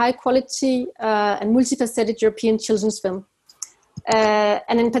agenda for high quality and multifaceted European children's film.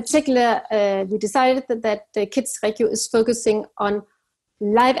 And in particular, we decided that Kids-Regio is focusing on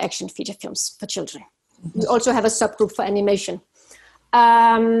live action feature films for children. We also have a subgroup for animation.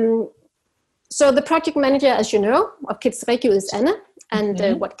 So the project manager, as you know, of Kids-Regio is Anna.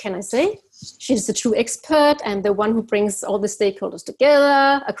 And what can I say? She's the true expert and the one who brings all the stakeholders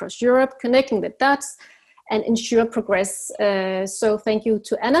together across Europe, connecting the dots and ensure progress. So thank you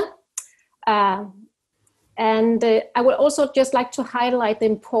to Anna. And I would also just like to highlight the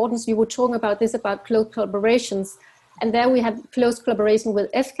importance, you were talking about this, about close collaborations. And there we have close collaboration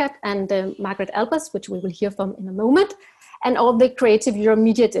with EFAD and Margret Albers, which we will hear from in a moment, and all the Creative Europe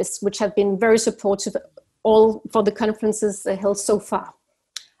Media Desks, which have been very supportive all for the conferences held so far.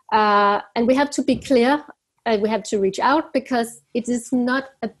 And we have to be clear, we have to reach out, because it is not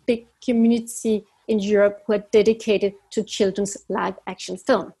a big community in Europe who are dedicated to children's live action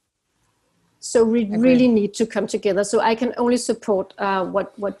film. So we really need to come together. So I can only support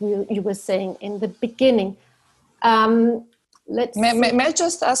what you were saying in the beginning. May I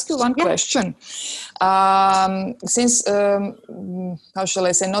just ask you one question? Since, how shall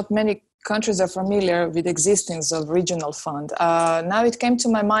I say, not many countries are familiar with the existence of regional fund. Now it came to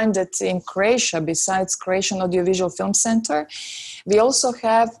my mind that in Croatia, besides Croatian Audiovisual Film Center, we also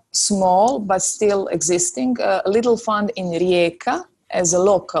have small but still existing little fund in Rijeka as a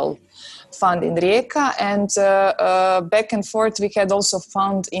local fund in Rijeka, and back and forth we had also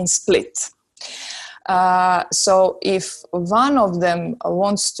fund in Split. So if one of them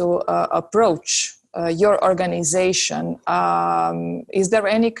wants to approach your organization, is there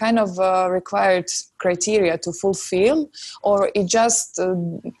any kind of required criteria to fulfill, or it just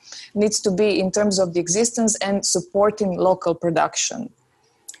needs to be in terms of the existence and supporting local production?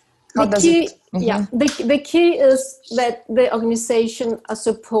 How does it? Yeah, the key is that the organization are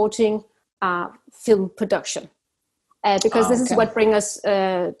supporting film production, because this is what brings us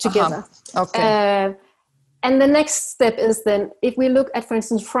together. Okay. And the next step is then, if we look at, for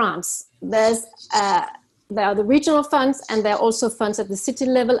instance, France, there are the regional funds, and there are also funds at the city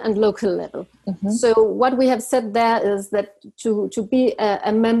level and local level. So what we have said there is that to be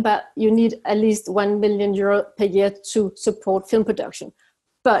a member, you need at least €1 million per year to support film production.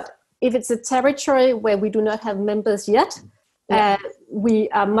 But if it's a territory where we do not have members yet, we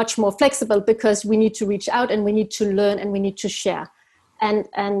are much more flexible, because we need to reach out and we need to learn and we need to share. And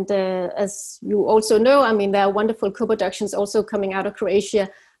as you also know, I mean, there are wonderful co-productions also coming out of Croatia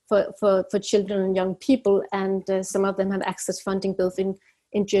for children and young people, and some of them have access funding both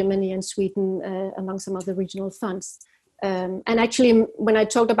in Germany and Sweden, among some of the regional funds. And actually, when I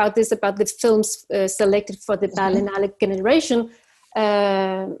talked about this, about the films selected for the Berlinale generation,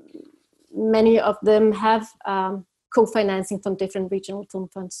 many of them have co-financing from different regional film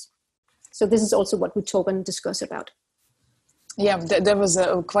funds. So this is also what we talk and discuss about. Yeah, there was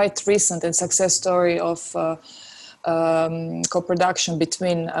a quite recent and success story of co-production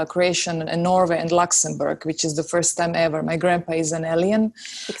between Croatian and Norway and Luxembourg, which is the first time ever. My grandpa is an alien,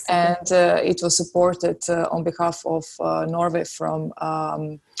 and it was supported on behalf of Norway from,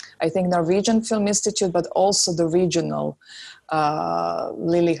 I think, Norwegian Film Institute, but also the regional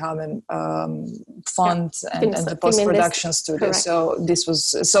Lillehammer fund and the post-production studio. Correct. So this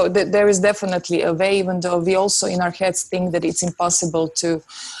was, there is definitely a way, even though we also in our heads think that it's impossible to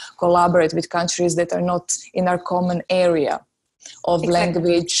collaborate with countries that are not in our common area of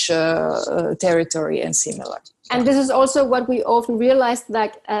language, territory, and similar. And this is also what we often realize,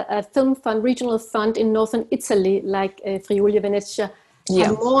 like a film fund, regional fund in northern Italy, like Friuli Venezia,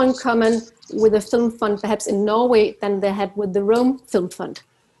 have more in common with a film fund perhaps in Norway than they had with the Rome Film Fund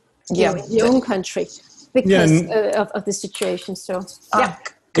in your own country, because of the situation. So,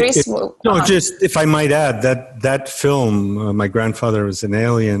 Chris, just if I might add, that film, My Grandfather Was an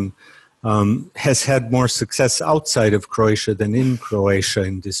Alien, has had more success outside of Croatia than in Croatia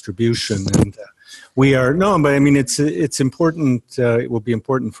in distribution. And we are, but I mean, it's important, it will be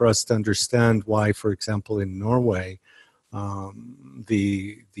important for us to understand why, for example, in Norway,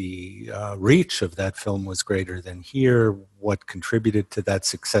 the reach of that film was greater than here, what contributed to that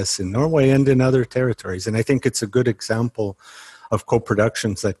success in Norway and in other territories. And I think it's a good example of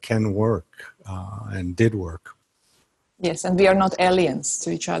co-productions that can work and did work. Yes, and we are not aliens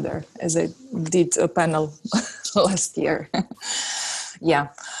to each other, as I did a panel last year.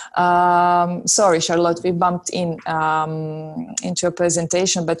 Sorry, Charlotte, we bumped into a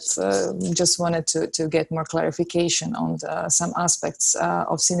presentation, but just wanted to get more clarification on some aspects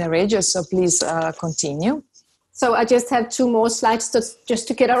of Cine-Regio, so please continue. So I just have 2 more slides just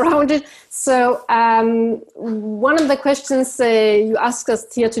to get around it. So one of the questions you asked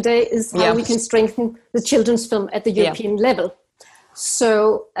us here today is how we can strengthen the children's film at the European level.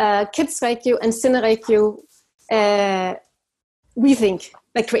 So CHROSTIPHER and Cine-Regio, we think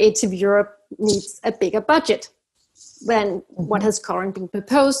that Creative Europe needs a bigger budget than what has currently been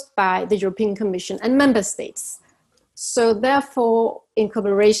proposed by the European Commission and member states. So therefore, in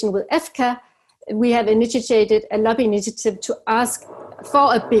cooperation with EFCA, we have initiated a lobby initiative to ask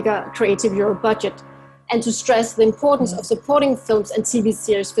for a bigger Creative Europe budget and to stress the importance of supporting films and TV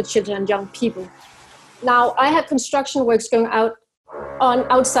series for children and young people. Now, I have construction works going on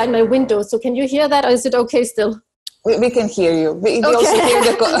outside my window, so can you hear that, or is it okay still? We can hear you. We also hear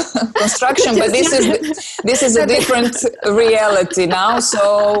the construction, but this is a different reality now,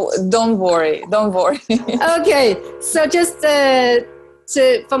 so don't worry. Okay, so just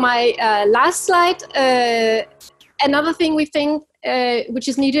for my last slide, another thing we think which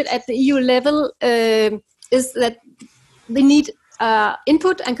is needed at the EU level is that they need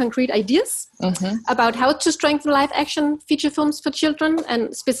input and concrete ideas about how to strengthen live action feature films for children,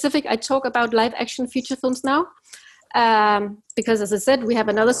 and specific, I talk about live action feature films now. Because, as I said, we have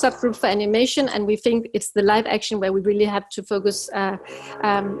another subgroup for animation, and we think it's the live action where we really have to focus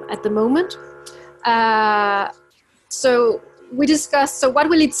at the moment. So we discussed, so what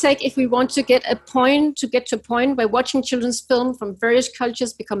will it take if we want to get to a point where watching children's film from various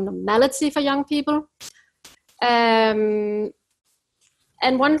cultures become normality for young people?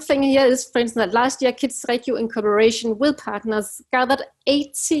 And one thing here is, for instance, that last year, Cine-Regio, in cooperation with partners, gathered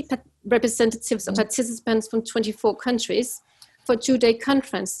 80 representatives or participants from 24 countries for a 2-day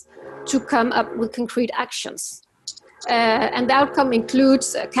conference to come up with concrete actions. And the outcome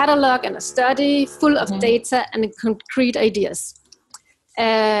includes a catalog and a study full of data and concrete ideas.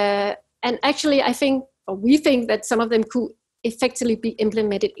 And actually, we think that some of them could effectively be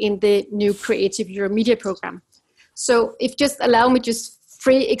implemented in the new Creative Europe Media Program. So if just allow me just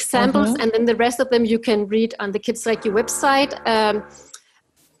 3 examples, and then the rest of them you can read on the Cine-Regio website.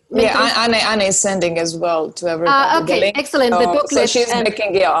 Anne is sending as well to everybody. Okay, excellent. The booklet. So she's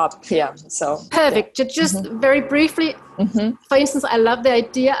making it up. Yeah. So perfect. Just very briefly. For instance, I love the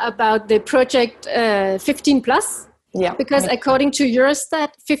idea about the project 15 plus. Yeah. Because according to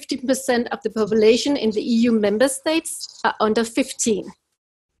Eurostat, 15% of the population in the EU member states are under 15,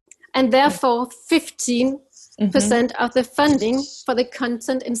 and therefore 15% of the funding for the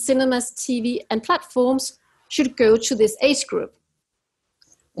content in cinemas, TV, and platforms should go to this age group.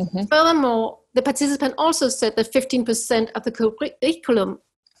 Furthermore, the participant also said that 15% of the curriculum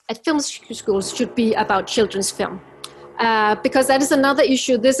at film schools should be about children's film. Because that is another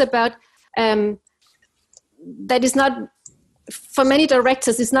issue. This about, that is not, for many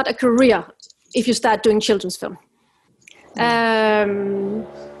directors, it's not a career if you start doing children's film.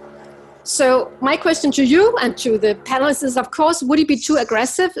 So my question to you and to the panelists is, of course, would it be too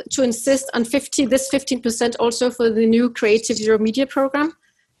aggressive to insist on this 15% also for the new Creative Europe Media Program?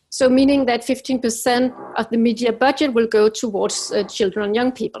 So meaning that 15% of the media budget will go towards children and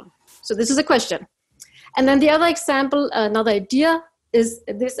young people. So this is a question. And then the other example, another idea, is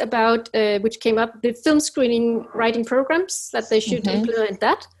this about, which came up, the film screening writing programs, that they should implement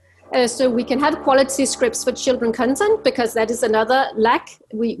that. So we can have quality scripts for children content, because that is another lack.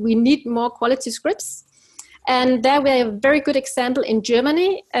 We need more quality scripts. And there we have a very good example in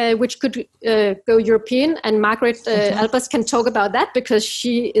Germany, which could go European, and Margret Albers can talk about that because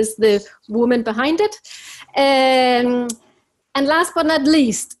she is the woman behind it. And last but not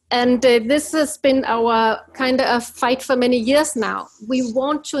least, and this has been our kind of fight for many years now, we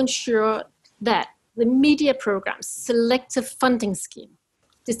want to ensure that the media programs, selective funding scheme,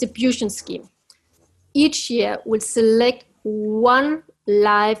 distribution scheme, each year will select one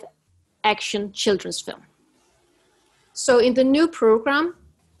live action children's film. So in the new program,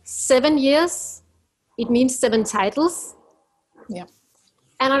 7 years, it means 7 titles. Yeah.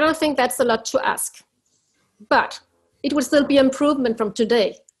 And I don't think that's a lot to ask, but it will still be improvement from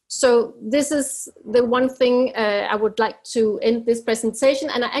today. So this is the one thing I would like to end this presentation.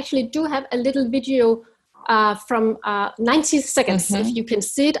 And I actually do have a little video from 90 seconds, if you can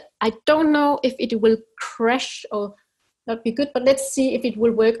see it. I don't know if it will crash or not be good, but let's see if it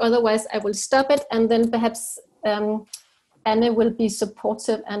will work. Otherwise, I will stop it, and then perhaps Anne will be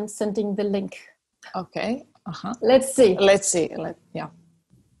supportive and sending the link. Okay. Let's see. Yeah.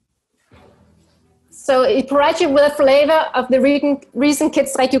 So it provides you with a flavor of the recent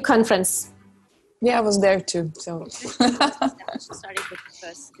Cine-Regio conference. Yeah, I was there too. So She started with the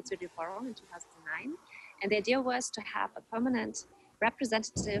first Cine-Regio Forum in 2009, and the idea was to have a permanent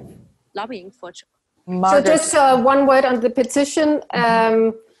representative lobbying for Margret. So just one word on the petition.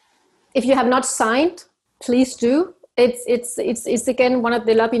 If you have not signed, please do. It's again one of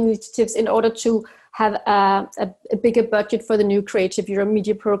the lobby initiatives in order to have a bigger budget for the new Creative Europe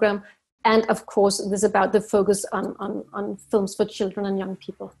Media Program. And of course, this is about the focus on films for children and young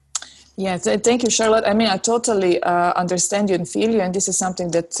people. Yeah, thank you, Charlotte. I mean, I totally understand you and feel you, and this is something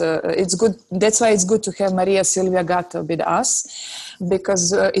that it's good. That's why it's good to have Maria-Silvia Gatta with us,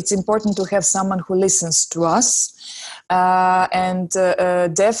 because it's important to have someone who listens to us.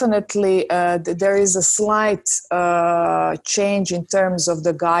 Definitely there is a slight change in terms of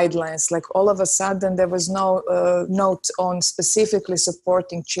the guidelines. Like all of a sudden there was no note on specifically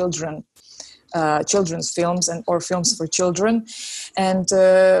supporting children's films or films for children, and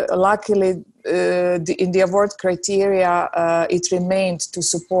luckily in the award criteria it remained to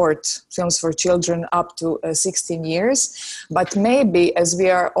support films for children up to 16 years. But maybe as we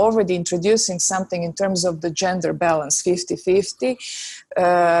are already introducing something in terms of the gender balance 50-50,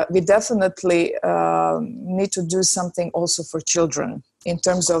 we definitely need to do something also for children in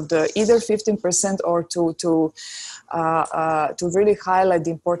terms of the either 15% or to really highlight the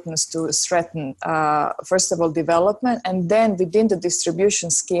importance to strengthen, first of all, development, and then within the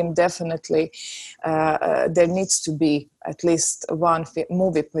distribution scheme, definitely there needs to be at least one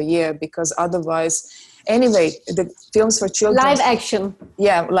movie per year, because otherwise, anyway, the films for children... Live action.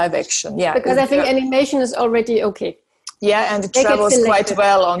 Yeah, live action, yeah. Because I think animation is already okay. Yeah, and it travels quite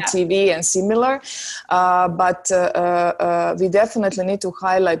well on TV and similar. But we definitely need to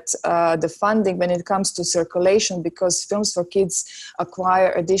highlight the funding when it comes to circulation, because films for kids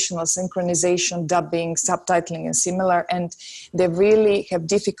acquire additional synchronization, dubbing, subtitling and similar, and they really have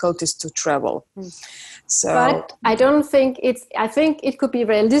difficulties to travel. So, but I don't think I think it could be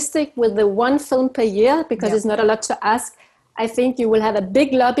realistic with the one film per year, because it's not a lot to ask. I think you will have a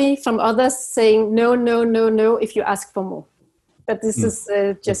big lobby from others saying no, no, no, no if you ask for more. But this is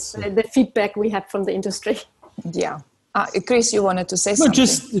just the feedback we have from the industry. Yeah. Chris, you wanted to say something?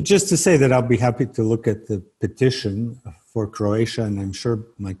 Just to say that I'll be happy to look at the petition for Croatia, and I'm sure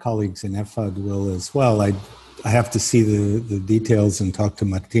my colleagues in EFAD will as well. I have to see the details and talk to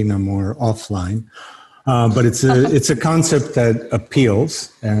Martina more offline. But it's a concept that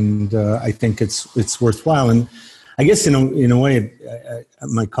appeals, and I think it's worthwhile. And I guess in a way,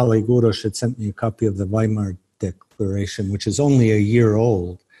 my colleague Uroš had sent me a copy of the Weimar Declaration, which is only a year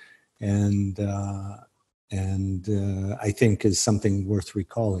old, and I think is something worth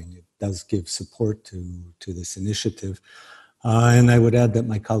recalling. It does give support to this initiative. And I would add that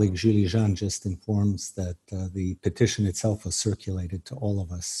my colleague Julie Jean just informs that the petition itself was circulated to all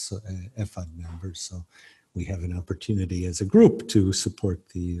of us EFAD members, so we have an opportunity as a group to support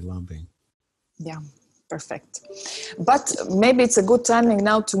the lobbying. Yeah. Perfect. But maybe it's a good timing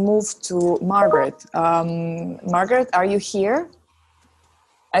now to move to Margret. Margret, are you here?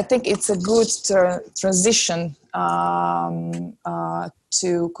 I think it's a good transition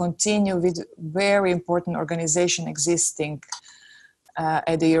to continue with very important organization existing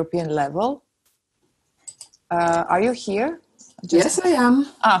at the European level. Are you here? Yes, I am.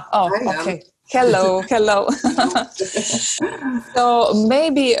 Okay. Hello. So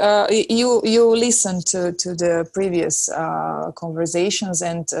maybe you listened to the previous conversations,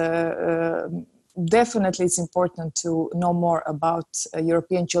 and definitely it's important to know more about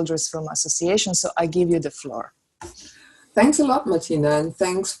European Children's Film Association. So I give you the floor. Thanks a lot, Martina, and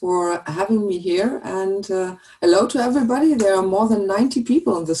thanks for having me here. And hello to everybody. There are more than 90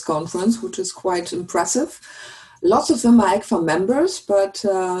 people in this conference, which is quite impressive. Lots of them are ECFA members, but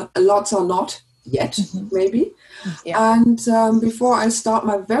lots are not yet, maybe. Yeah. And before I start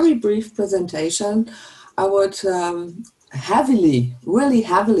my very brief presentation, I would really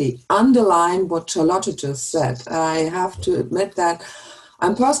heavily underline what Charlotte just said. I have to admit that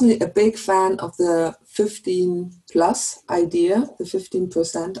I'm personally a big fan of the 15 plus idea, the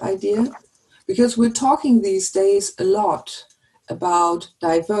 15% idea, because we're talking these days a lot about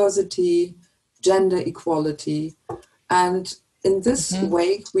diversity, gender equality, and in this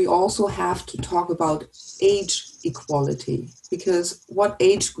way, we also have to talk about age equality, because what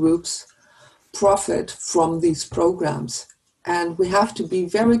age groups profit from these programs? And we have to be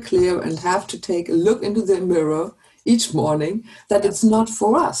very clear and have to take a look into the mirror each morning that it's not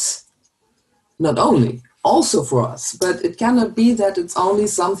for us. Not only, also for us, but it cannot be that it's only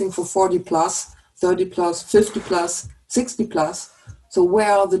something for 40 plus, 30 plus, 50 plus, 60 plus. So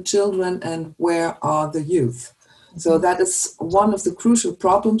where are the children and where are the youth? So that is one of the crucial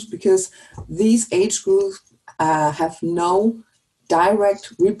problems, because these age groups have no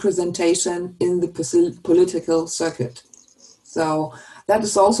direct representation in the political circuit. So that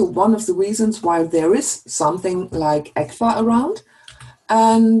is also one of the reasons why there is something like ECFA around.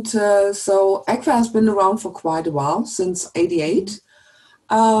 And so ECFA has been around for quite a while, since '88.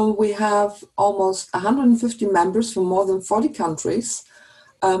 We have almost 150 members from more than 40 countries.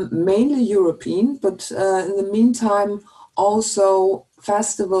 Mainly European, but in the meantime, also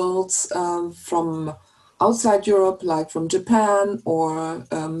festivals from outside Europe, like from Japan or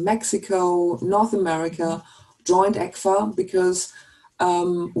Mexico, North America, joined ECFA because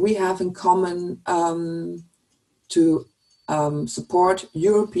we have in common to support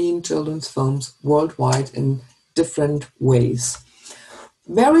European children's films worldwide in different ways.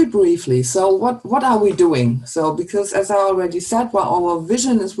 Very briefly, so what are we doing? So because as I already said, well, our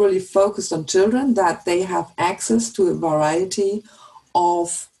vision is really focused on children, that they have access to a variety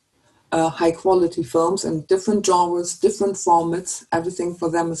of high quality films in different genres, different formats, everything for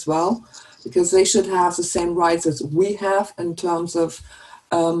them as well, because they should have the same rights as we have in terms of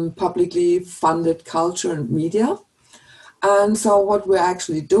publicly funded culture and media. And so what we're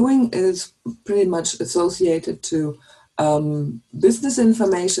actually doing is pretty much associated to business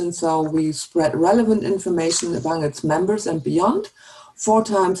information. So we spread relevant information among its members and beyond. 4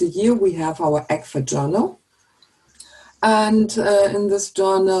 times a year we have our ECFA journal. And in this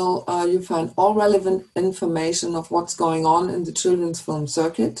journal you find all relevant information of what's going on in the children's film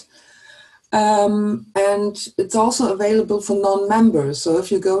circuit. And it's also available for non-members. So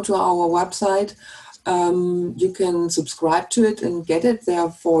if you go to our website, you can subscribe to it and get it. There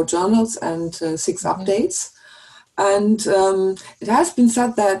are 4 journals and 6 updates. And it has been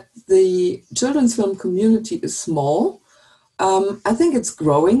said that the children's film community is small. I think it's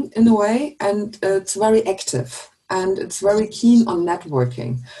growing in a way, and it's very active, and it's very keen on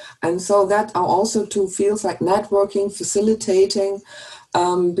networking. And so that also too feels like networking, facilitating,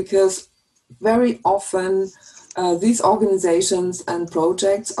 because very often these organizations and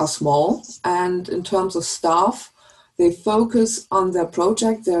projects are small, and in terms of staff, they focus on their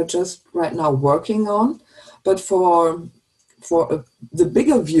project they're just right now working on. But for the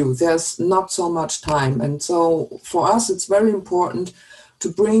bigger view, there's not so much time. And so for us, it's very important to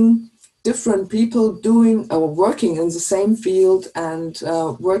bring different people doing or working in the same field and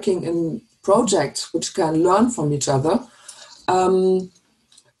working in projects which can learn from each other.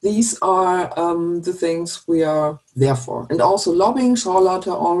 These are the things we are there for. And also lobbying, Charlotte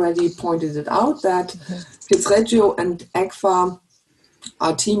already pointed it out, that Cine-Regio and ECFA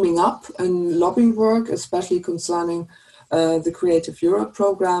are teaming up in lobby work, especially concerning the Creative Europe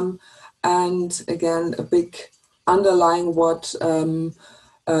program. And again, a big underlying what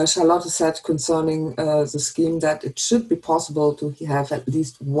Charlotte said concerning the scheme, that it should be possible to have at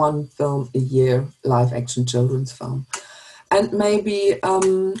least 1 film a year, live action children's film. And maybe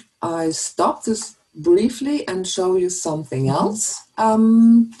I stop this briefly and show you something else.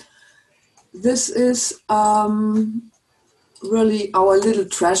 This is really our little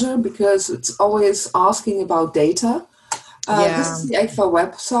treasure, because it's always asking about data. This is the ECFA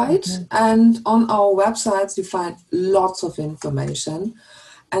website, and on our websites you find lots of information.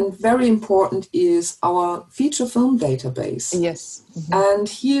 And very important is our feature film database. Yes. And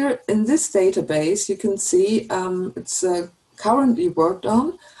here in this database you can see it's currently worked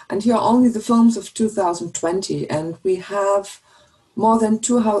on, and here are only the films of 2020, and we have more than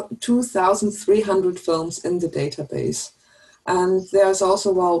 2,300 films in the database. And there's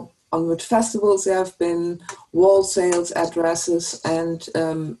also, well, on which festivals there have been, wall sales addresses, and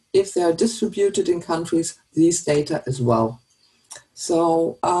if they are distributed in countries, these data as well.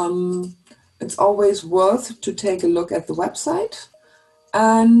 So it's always worth to take a look at the website.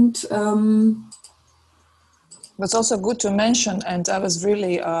 And it's also good to mention, and I was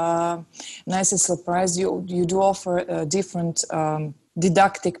really nicely surprised, you do offer different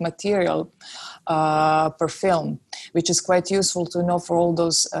didactic material per film, which is quite useful to know for all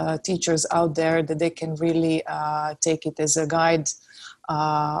those teachers out there, that they can really take it as a guide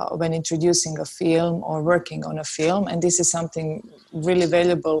when introducing a film or working on a film. And this is something really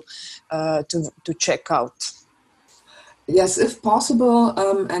valuable to check out. Yes, if possible,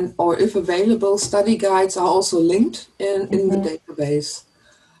 and or if available, study guides are also linked in the database.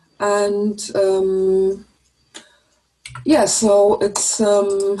 And so it's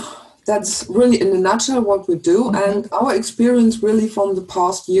that's really in a nutshell what we do. And our experience really from the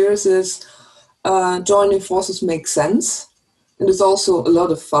past years is joining forces makes sense. And it's also a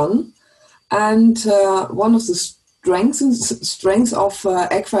lot of fun. And one of the strengths of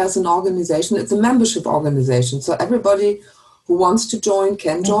ECFA as an organization, it's a membership organization. So everybody who wants to join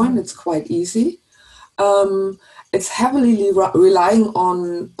can join. It's quite easy. It's heavily relying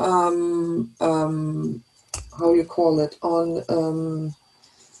on, how you call it, on,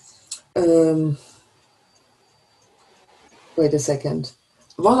 wait a second,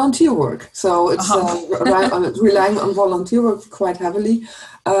 volunteer work. So it's relying on volunteer work quite heavily.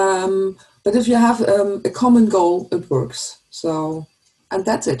 But if you have a common goal, it works. So, and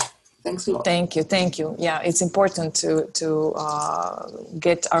that's it. Thanks a lot. Thank you. Yeah, it's important to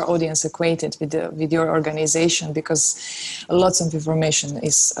get our audience acquainted with your organization, because lots of information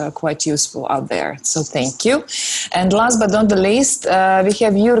is quite useful out there. So thank you. And last but not the least, we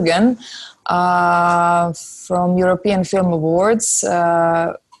have Jürgen from European Film Awards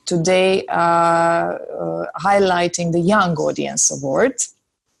today highlighting the Young Audience Award.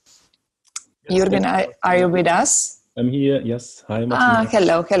 Yes, Jürgen, are you with us? I'm here, yes. Hi,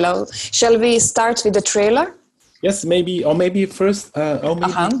 Martina. Hello. Shall we start with the trailer? Yes, maybe first,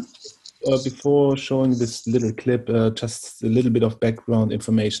 before showing this little clip, just a little bit of background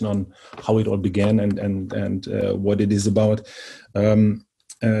information on how it all began and what it is about. The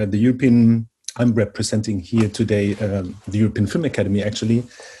European, I'm representing here today the European Film Academy, actually,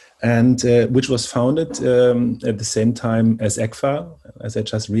 and which was founded at the same time as ECFA, as I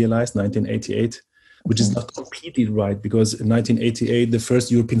just realized, 1988. Which is not completely right, because in 1988, the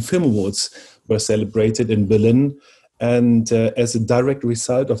first European Film Awards were celebrated in Berlin. And as a direct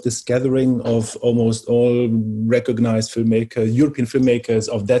result of this gathering of almost all recognized European filmmakers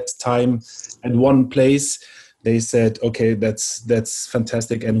of that time at one place, they said, okay, that's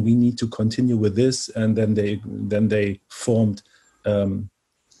fantastic, and we need to continue with this. And then they formed and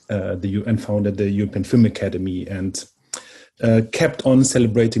founded the European Film Academy, and kept on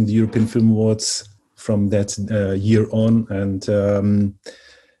celebrating the European Film Awards from that year on,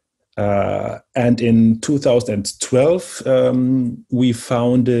 and in 2012 we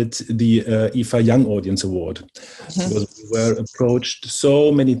founded the EFA Young Audience Award, because we were approached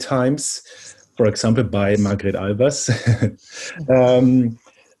so many times, for example by Margret Albers,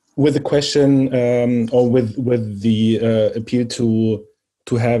 with the question or with the appeal to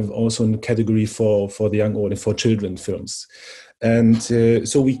have also a category for the young audience, for children films. And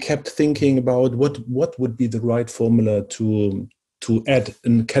so we kept thinking about what would be the right formula to add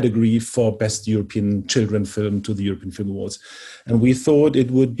a category for best European children film to the European Film Awards. And we thought it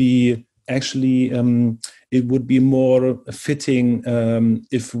would be actually it would be more fitting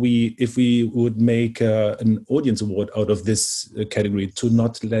if we would make an audience award out of this category, to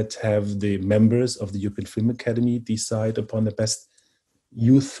not have the members of the European Film Academy decide upon the best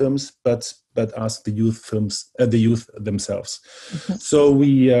youth films, but ask the youth themselves. So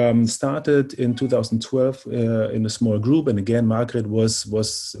we started in 2012 in a small group, and again Margret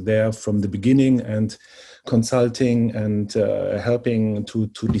was there from the beginning and consulting and helping to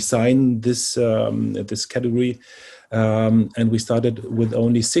design this this category. And we started with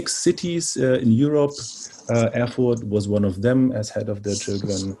only 6 cities in Europe. Erfurt was one of them as head of the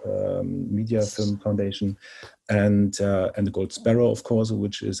Children Media Film Foundation, and the Gold Sparrow, of course,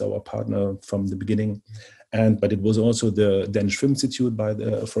 which is our partner from the beginning. But it was also the Danish Film Institute,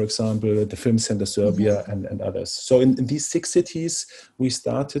 for example, the Film Center Serbia, and others. So in these 6 cities, we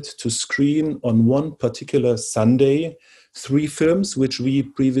started to screen on one particular Sunday 3 films, which we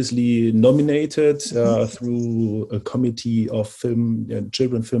previously nominated through a committee of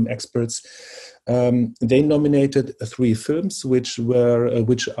children film experts. They nominated 3 films, which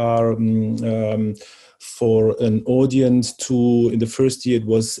are for an audience in the first year it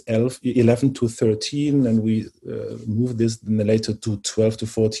was 11 to 13, and we moved this later to 12 to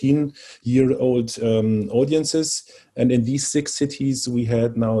 14-year-old audiences. And in these 6 cities, we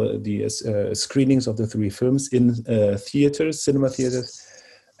had now the screenings of the 3 films in cinema theaters,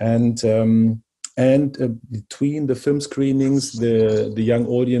 and between the film screenings, the young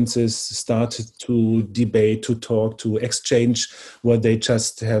audiences started to debate, to talk, to exchange what they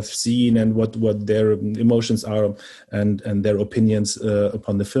just have seen and what their emotions are and their opinions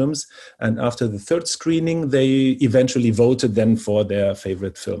upon the films. And after the 3rd screening, they eventually voted then for their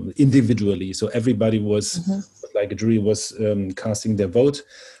favorite film individually. So everybody was, like a jury, was casting their vote.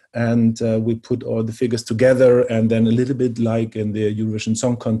 And we put all the figures together, and then a little bit like in the Eurovision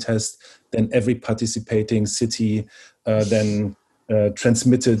Song Contest, then every participating city then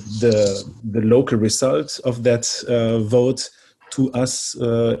transmitted the local results of that vote to us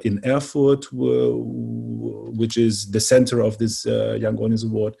in Erfurt, which is the center of this Young Audience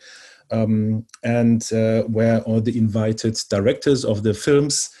Award, and where all the invited directors of the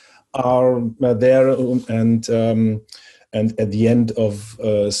films are there, and at the end of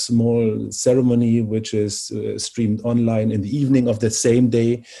a small ceremony, which is streamed online in the evening of the same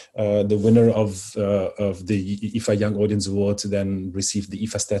day, the winner of the EFA Young Audience Award then received the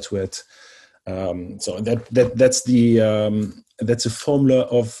EFA statuette. So that's a formula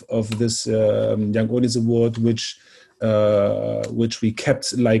of this Young Audience Award, which we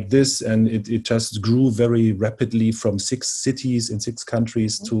kept like this, and it just grew very rapidly from 6 cities in 6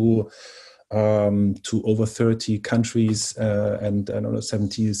 countries to to over 30 countries and I don't know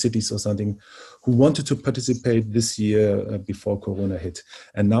 70 cities or something who wanted to participate this year before Corona hit.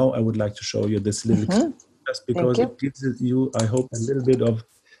 And now I would like to show you this little clip, just because it gives you, I hope, a little bit of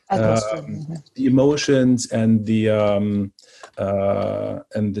the emotions and the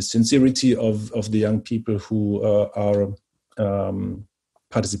sincerity of the young people who are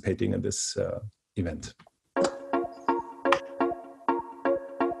participating in this event.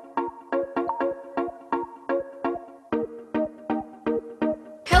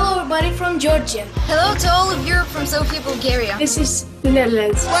 From Georgia. Hello to all of Europe from Sofia, Bulgaria. This is the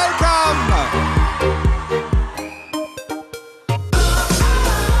Netherlands. Welcome!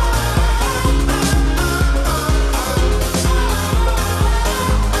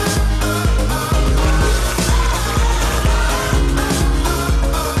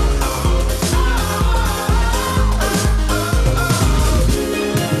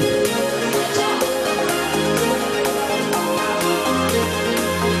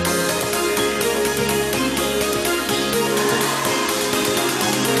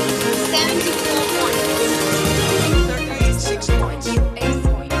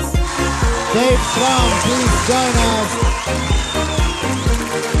 Please join us.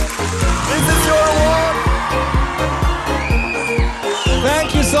 This is your award. Thank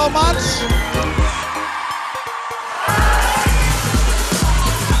you so much.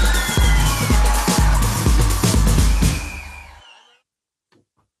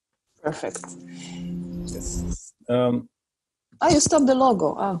 Perfect. Yes. You stopped the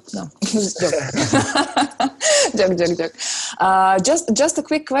logo. Oh, no. Joke. Just a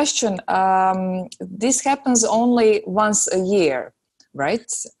quick question. This happens only once a year,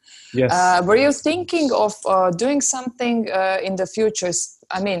 right? Yes. Were you thinking of doing something in the future?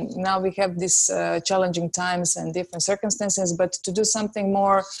 I mean, now we have these challenging times and different circumstances, but to do something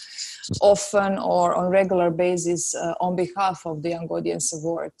more often or on regular basis on behalf of the Young Audience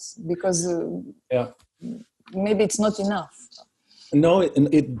Award, because maybe it's not enough. No,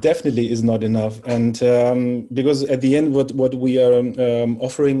 it definitely is not enough, and because at the end, what we are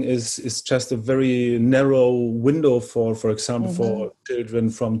offering is just a very narrow window for example, for children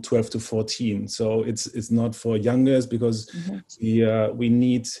from 12 to 14. So it's not for youngers, because we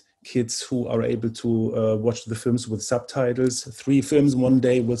need kids who are able to watch the films with subtitles. 3 films one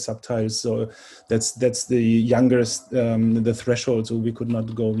day with subtitles. So that's the youngest, the threshold. So we could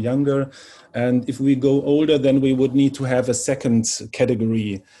not go younger. And if we go older, then we would need to have a second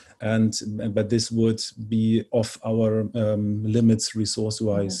category. But this would be off our limits,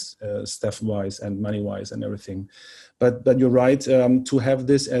 resource-wise, staff-wise, and money-wise, and everything. But you're right. To have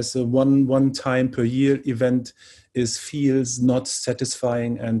this as a one time per year event feels not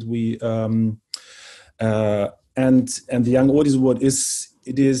satisfying, and we and the Young Audience Award is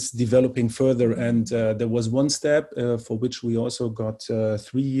developing further, and there was one step for which we also got 3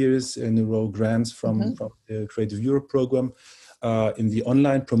 years in a row grants from the Creative Europe program in the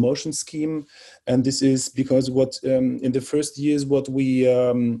online promotion scheme. And this is because in the first years what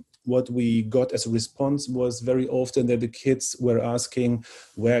we got as a response was very often that the kids were asking,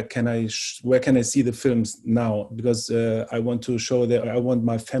 where can I see the films now? Because I want to show that I want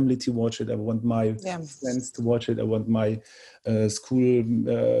my family to watch it. I want my friends to watch it. I want my school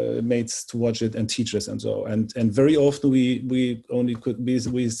mates to watch it, and teachers and so. And very often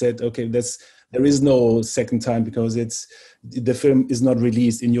we said, okay, there is no second time, because the film is not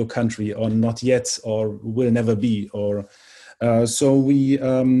released in your country, or not yet, or will never be, or. So we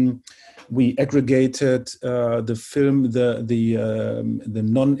aggregated the film, the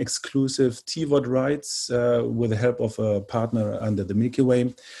non-exclusive TVOD rights with the help of a partner under the Milky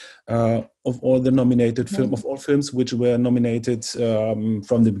Way of all the nominated of all films which were nominated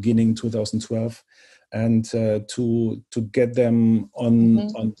from the beginning 2012, and to get them on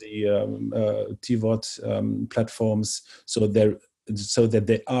the TVOD platforms, so that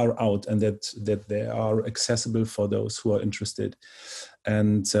they are out, and that they are accessible for those who are interested,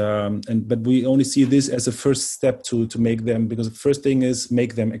 but we only see this as a first step to make them, because the first thing is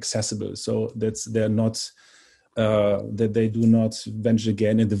make them accessible, so that they do not venture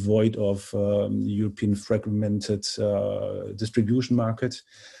again in the void of European fragmented distribution market.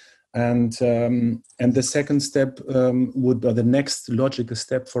 And the second step or the next logical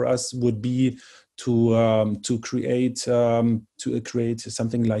step for us would be to create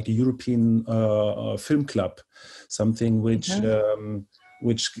something like a European film club, something which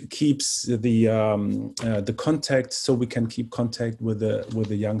keeps the contact, so we can keep contact with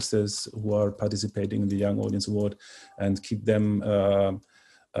the youngsters who are participating in the Young Audience Award, and keep them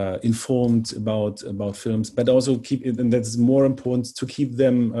informed about films, but also and that's more important, to keep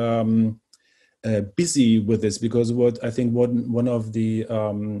them busy with this, because what I think one of the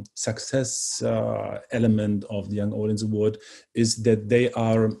success element of the Young Audience Award is that they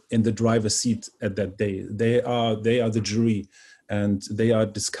are in the driver's seat at that day. They are the jury, and they are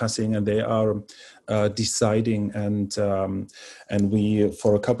discussing, and they are deciding, and we,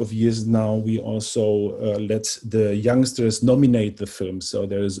 for a couple of years now, we also let the youngsters nominate the films. So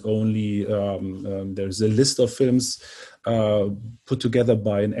there is only there's a list of films put together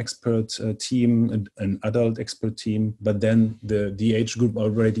by an expert team, an adult expert team, but then the age group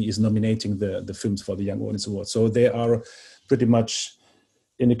already is nominating the films for the Young Audience Award. So they are pretty much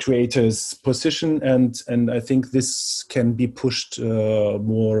in the creator's position, and I think this can be pushed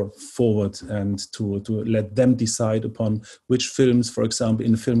more forward, and to let them decide upon which films, for example,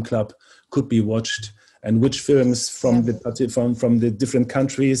 in the film club could be watched, and which films from the different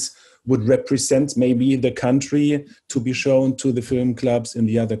countries would represent maybe the country to be shown to the film clubs in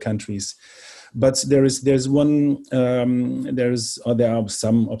the other countries. But there are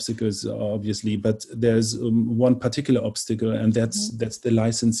some obstacles, obviously, but there's one particular obstacle, and that's the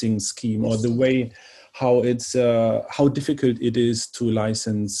licensing scheme, or the way how difficult it is to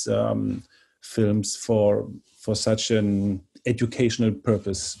license films for such an educational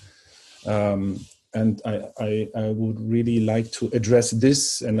purpose. And I would really like to address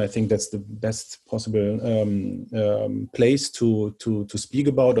this, and I think that's the best possible place to speak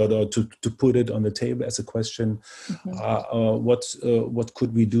about, or to put it on the table as a question. What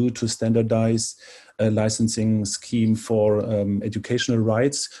could we do to standardize a licensing scheme for educational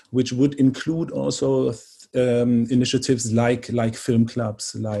rights, which would include also initiatives like film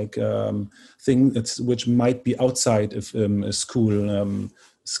clubs, like things which might be outside of a school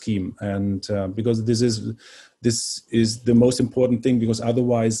scheme, and because this is the most important thing, because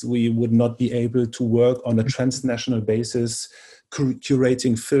otherwise we would not be able to work on a transnational basis.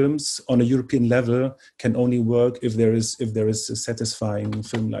 Curating films on a European level can only work if there is a satisfying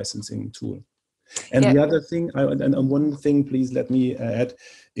film licensing tool. And the other thing, and one thing, please let me add,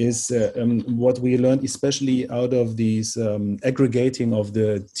 is what we learned, especially out of these aggregating of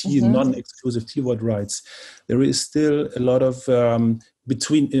the non-exclusive TVOD rights. There is still a lot of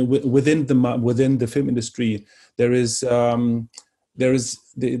within the film industry. There is the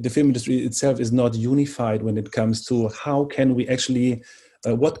film industry itself is not unified when it comes to how can we actually,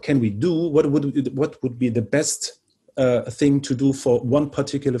 what can we do, what would be the best thing to do for one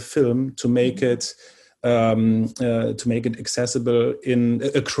particular film to make it accessible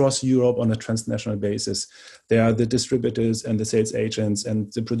across Europe on a transnational basis. There are the distributors and the sales agents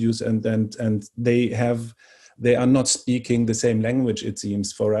and the producer, and they are not speaking the same language. It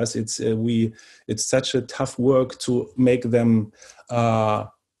seems for us, it's such a tough work to make them aware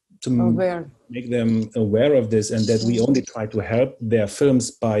of this, and that we only try to help their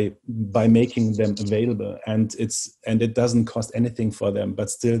films by making them available, and it doesn't cost anything for them, but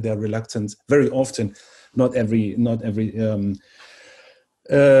still they're reluctant very often. Not every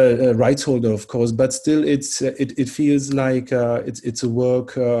rights holder, of course, but still it feels like it's a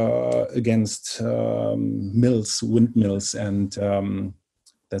work against windmills, and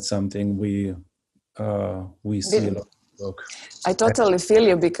that's something we see a lot. I totally feel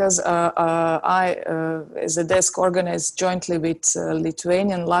you, because I, as a desk, organized jointly with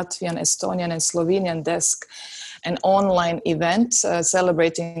Lithuanian, Latvian, Estonian, and Slovenian desk an online event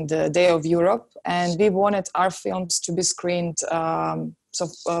celebrating the Day of Europe, and we wanted our films to be screened. So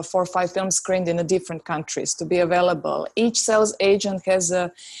 4 or 5 films screened in different countries to be available. Each sales agent has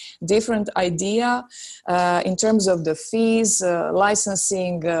a different idea in terms of the fees,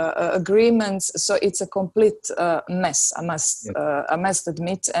 licensing agreements. So it's a complete mess, I must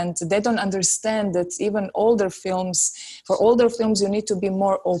admit. And they don't understand that even for older films, you need to be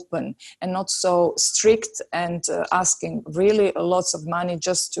more open and not so strict and asking really lots of money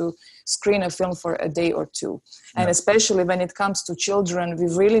just to screen a film for a day or two. And especially when it comes to children, we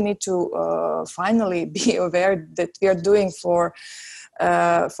really need to finally be aware that we are doing for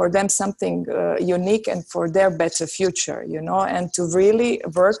them something unique and for their better future, and to really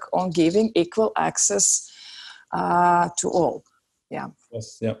work on giving equal access to all. Yeah.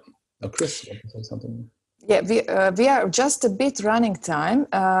 Yes. Yeah. Chris, you want to say something? Yeah, we are just a bit running time.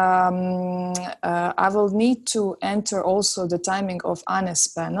 I will need to enter also the timing of Anne's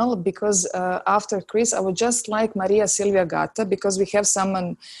panel, because after Chris, I would just like Maria-Silvia Gatta, because we have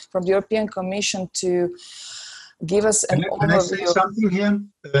someone from the European Commission to give us an overview. Can I say something here?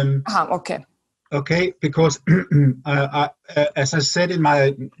 Okay. Okay, because as I said in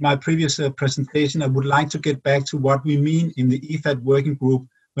my previous presentation, I would like to get back to what we mean in the EFAD working group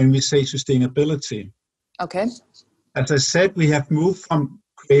when we say sustainability. Okay. As I said, we have moved from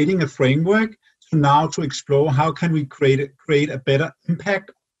creating a framework now to explore how can we create a better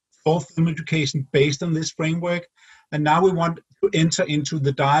impact for film education based on this framework. And now we want to enter into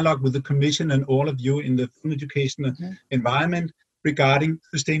the dialogue with the Commission and all of you in the film education environment regarding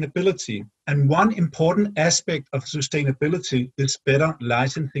sustainability. And one important aspect of sustainability is better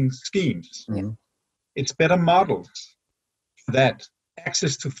licensing schemes. It's better models for that,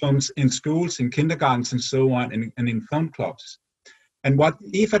 access to films in schools, in kindergartens and so on, and in film clubs. And what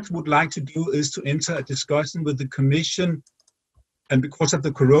EFAD would like to do is to enter a discussion with the Commission. And because of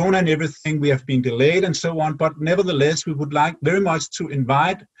the corona and everything, we have been delayed and so on. But nevertheless, we would like very much to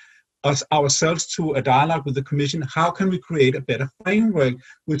invite ourselves to a dialogue with the Commission. How can we create a better framework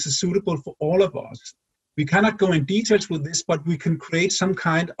which is suitable for all of us? We cannot go in details with this, but we can create some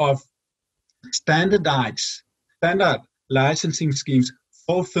kind of standard licensing schemes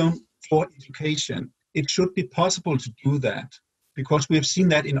for film, for education. It should be possible to do that because we have seen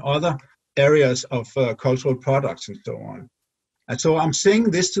that in other areas of cultural products and so on. And so I'm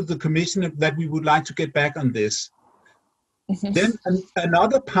saying this to the Commission that we would like to get back on this. Then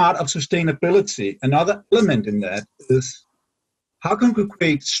another part of sustainability, another element in that is how can we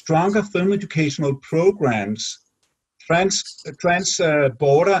create stronger film educational programs,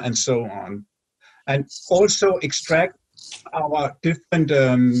 trans-border and so on, and also extract our different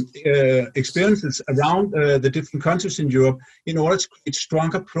experiences around the different countries in Europe in order to create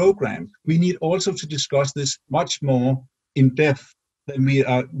stronger programs. We need also to discuss this much more in depth than we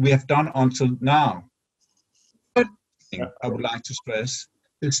have done until now. Third thing I would like to stress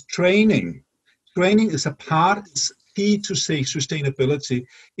is training. Training is it's key to say sustainability.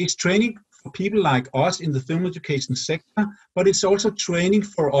 It's training for people like us in the film education sector, but it's also training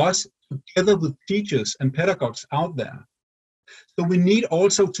for us together with teachers and pedagogues out there. So we need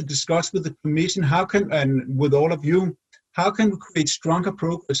also to discuss with the Commission and with all of you, how can we create stronger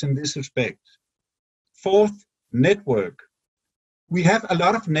progress in this respect? Fourth, network. We have a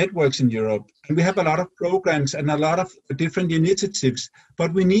lot of networks in Europe, and we have a lot of programs and a lot of different initiatives,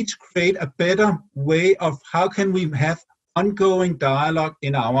 but we need to create a better way of how can we have ongoing dialogue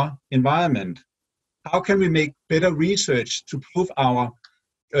in our environment? How can we make better research to prove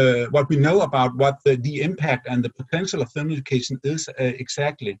what we know about what the impact and the potential of film education is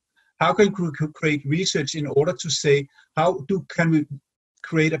exactly? How can we create research in order to say, can we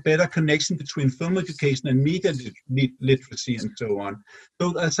create a better connection between film education and media literacy and so on?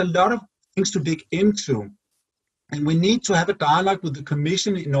 So there's a lot of things to dig into. And we need to have a dialogue with the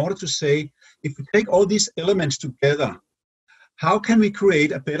Commission in order to say, if we take all these elements together, how can we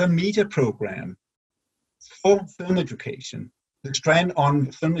create a better media program for film education, the strand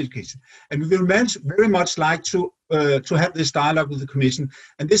on film education? And we will very much like to have this dialogue with the Commission.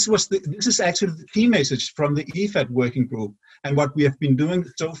 And this is actually the key message from the EFAD working group and what we have been doing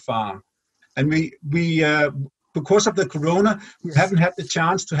so far. And we because of the corona, we haven't had the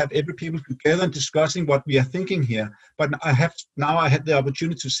chance to have every people together and discussing what we are thinking here. But I had the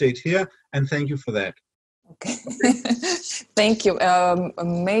opportunity to say it here, and thank you for that. Okay, thank you.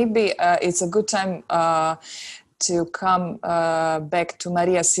 Maybe it's a good time to come back to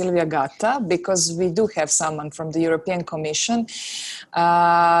Maria-Silvia Gatta, because we do have someone from the European Commission,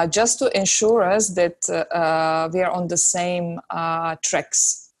 just to ensure us that we are on the same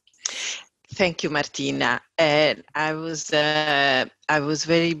tracks. Thank you, Martina. And I was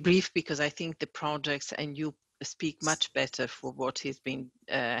very brief because I think the projects, and you speak much better for what has been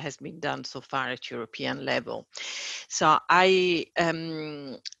done so far at European level. So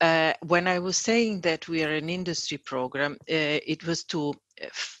when I was saying that we are an industry program, it was to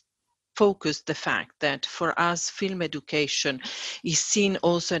focus the fact that for us film education is seen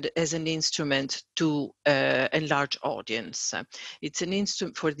also as an instrument to enlarge audience. It's an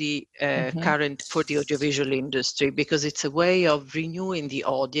instrument for the for the audiovisual industry, because it's a way of renewing the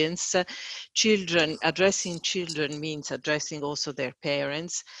audience. Addressing children means addressing also their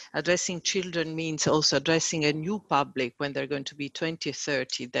parents. Addressing children means also addressing a new public when they're going to be 20,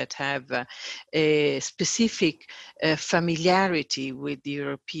 30 that have a specific familiarity with the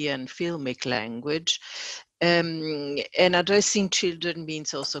European filmic language. And addressing children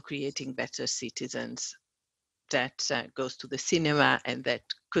means also creating better citizens that goes to the cinema and that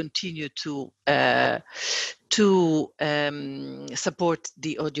continue to support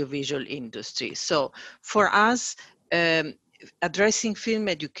the audiovisual industry. So for us, addressing film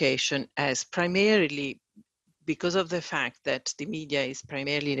education as primarily, because of the fact that the media is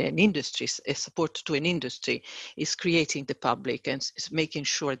primarily an industry, a support to an industry, is creating the public and is making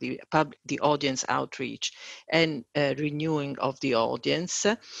sure the audience outreach and renewing of the audience.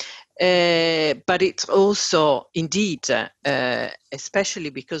 But it's also indeed, especially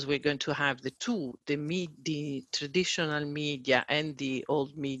because we're going to have the traditional media and the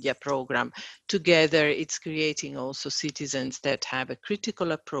old media program together, it's creating also citizens that have a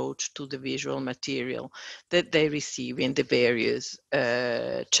critical approach to the visual material that they receive in the various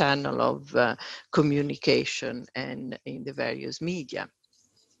channel of communication and in the various media.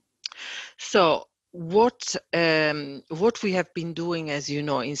 So what we have been doing, as you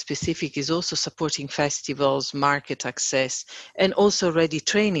know, in specific is also supporting festivals, market access, and also already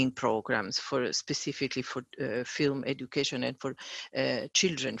training programs for specifically for film education and for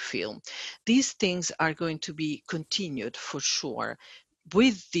children film. These things are going to be continued for sure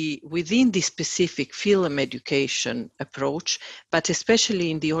within the specific film education approach, but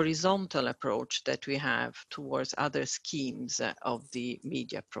especially in the horizontal approach that we have towards other schemes of the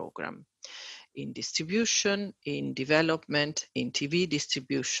media program. In distribution, in development, in TV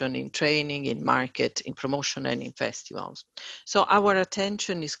distribution, in training, in market, in promotion, and in festivals. So our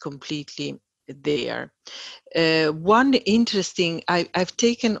attention is completely there. One interesting, I've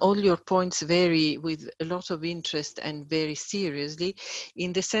taken all your points with a lot of interest and very seriously,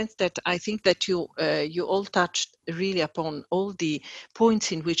 in the sense that I think that you all touched really upon all the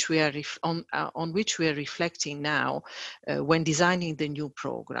points in which we are on which we are reflecting now when designing the new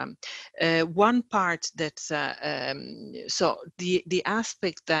program. One part that so the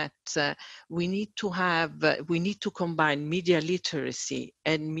aspect that we need to combine media literacy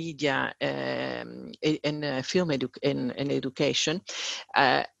and media and film education.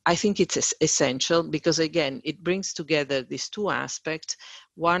 I think it's essential because, again, it brings together these two aspects.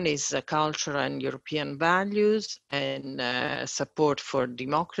 One is cultural and European values and support for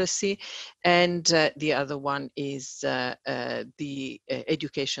democracy, and the other one is the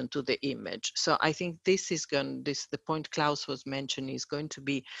education to the image. So I think the point Claus was mentioning is going to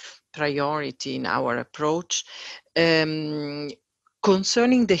be priority in our approach.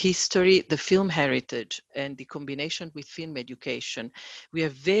 Concerning the history, the film heritage, and the combination with film education, we are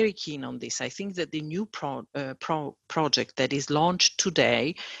very keen on this. I think that the new project that is launched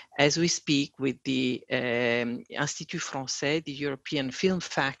today, as we speak, with the Institut Français, the European Film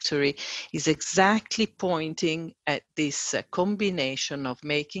Factory, is exactly pointing at this combination of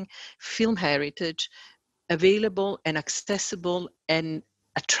making film heritage available and accessible and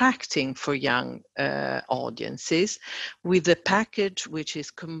attracting for young audiences, with a package which is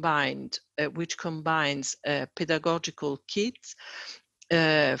combined, which combines pedagogical kits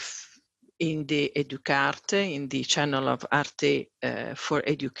in the Educarte, in the channel of Arte for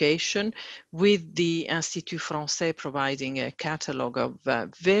education, with the Institut Français providing a catalog of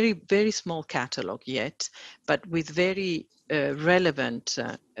very, very small catalog yet, but with very relevant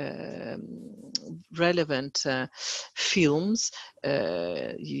films,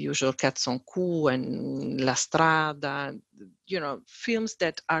 usual 400 coups and La Strada, films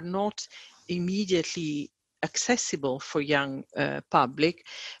that are not immediately accessible for young public,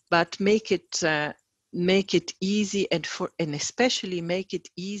 but make it easy and especially make it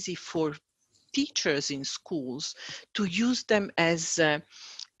easy for teachers in schools to use them as a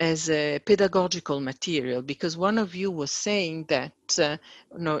pedagogical material, because one of you was saying that,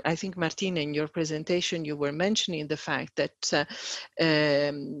 I think Martina, in your presentation, you were mentioning the fact that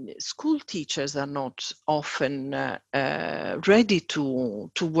school teachers are not often ready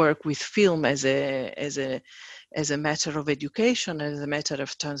to work with film as a matter of education, as a matter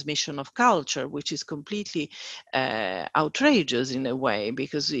of transmission of culture, which is completely outrageous in a way,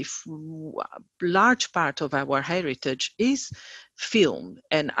 because if large part of our heritage is film,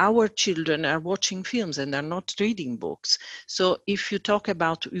 and our children are watching films and are not reading books. So if you talk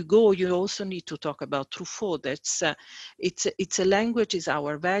about Hugo, you also need to talk about Truffaut. That's it's a language, is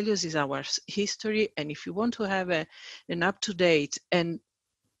our values, is our history, and if you want to have an up-to-date and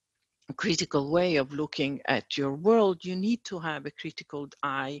critical way of looking at your world, you need to have a critical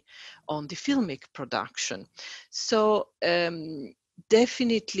eye on the filmic production. So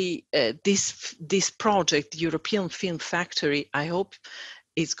definitely this project, the European Film Factory, I hope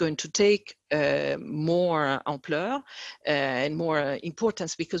is going to take more ampleur and more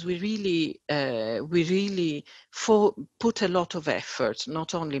importance, because we really put a lot of effort,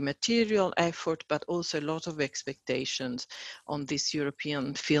 not only material effort, but also a lot of expectations on this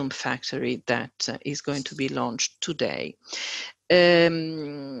European Film Factory that is going to be launched today.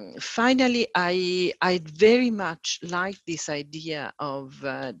 Finally, I very much like this idea of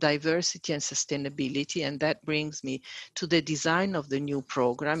diversity and sustainability, and that brings me to the design of the new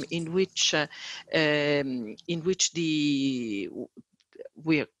program, in which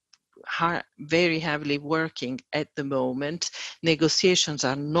very heavily working at the moment. Negotiations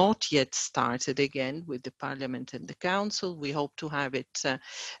are not yet started again with the Parliament and the Council. We hope to have it,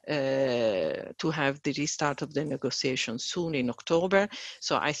 to have the restart of the negotiations soon in October.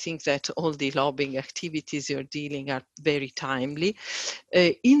 So I think that all the lobbying activities you're dealing are very timely.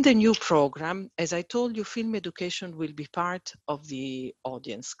 In the new program, as I told you, film education will be part of the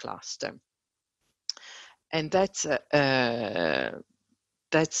audience cluster. And that's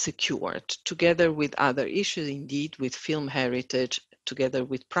secured together with other issues, indeed, with film heritage, together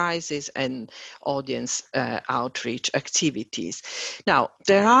with prizes and audience outreach activities. Now,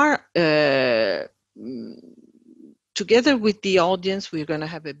 there are, together with the audience, we're going to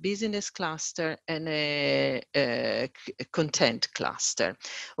have a business cluster and a content cluster.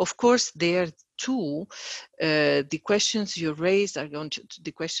 Of course, there too, the questions you raised are going to,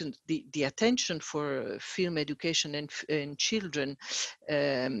 the attention for film education and children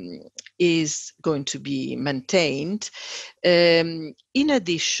is going to be maintained. In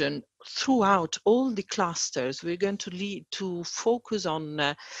addition, throughout all the clusters, we're going to focus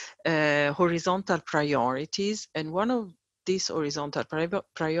on horizontal priorities, and one of these horizontal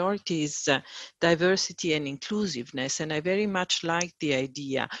priorities, diversity and inclusiveness. And I very much like the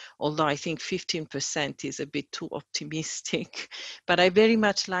idea, although I think 15% is a bit too optimistic, but I very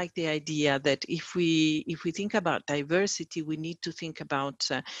much like the idea that if we think about diversity, we need to think about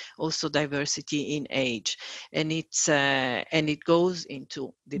also diversity in age. And it goes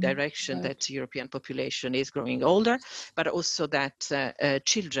into the direction that European population is growing older, but also that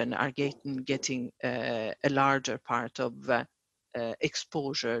children are getting a larger part of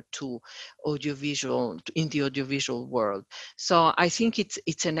exposure to audiovisual in the audiovisual world. So I think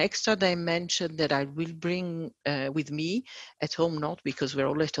it's an extra dimension that I will bring with me at home, not because we're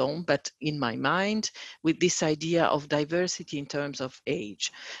all at home, but in my mind, with this idea of diversity in terms of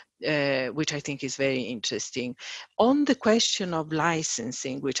age. Which I think is very interesting. On the question of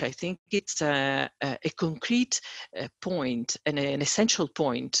licensing, which I think it's a concrete point and an essential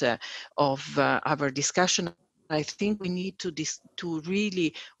point of our discussion, I think we need to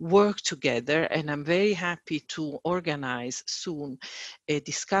really work together, and I'm very happy to organize soon a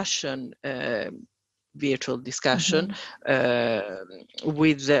discussion, virtual discussion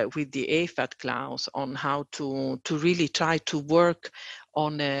with the EFAD Claus on how to really try to work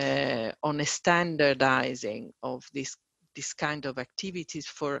on a standardizing of this kind of activities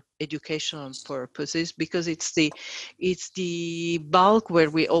for educational purposes, because it's the bulk where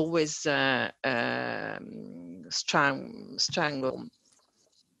we always strangle.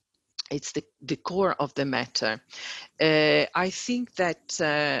 It's the core of the matter. I think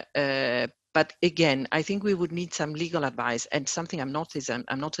that but again, I think we would need some legal advice, and something I'm not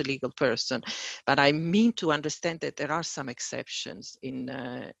a legal person, but I mean to understand that there are some exceptions in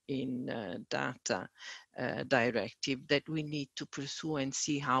data directive that we need to pursue and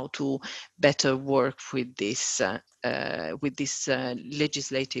see how to better work with this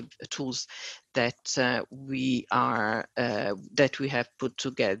legislative tools that we have put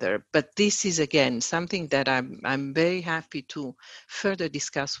together. But this is again something that I'm very happy to further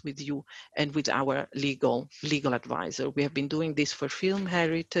discuss with you and with our legal advisor. We have been doing this for film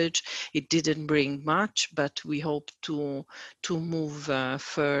heritage. It didn't bring much, but we hope to move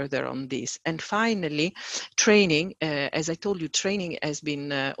further on this. And finally, training. As I told you, training has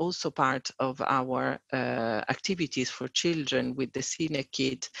been also part of our activities for children with the Cine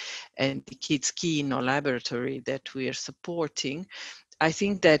Kit and the Kids Kino laboratory that we are supporting. I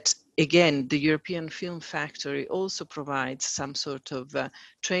think that, again, the European Film Factory also provides some sort of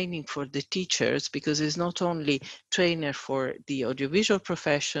training for the teachers, because it's not only trainer for the audiovisual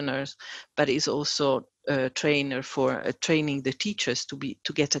professionals, but it's also a trainer for training the teachers to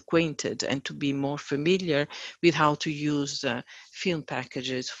get acquainted and to be more familiar with how to use film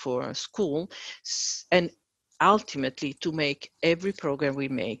packages for school, and ultimately to make every program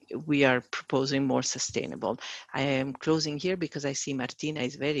we are proposing more sustainable. I am closing here because I see Martina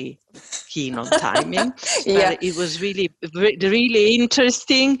is very keen on timing. Yeah. But it was really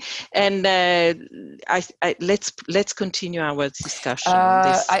interesting, and let's continue our discussion on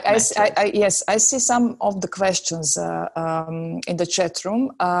this. Yes, I see some of the questions in the chat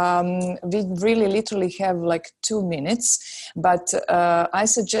room. We really literally have like 2 minutes, but I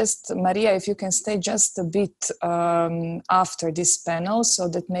suggest, Maria, if you can stay just a bit after this panel, so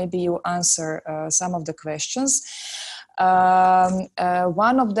that maybe you answer some of the questions.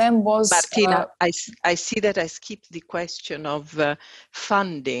 One of them was Martina. I see that I skipped the question of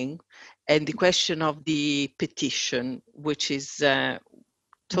funding and the question of the petition, which is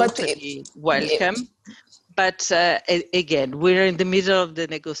totally welcome. but again, we're in the middle of the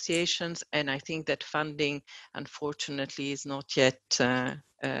negotiations, and I think that funding, unfortunately, is not yet.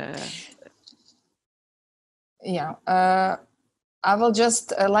 I will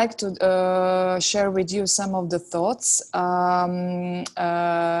just like to share with you some of the thoughts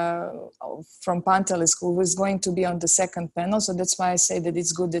from Pantelis, who is going to be on the second panel. So that's why I say that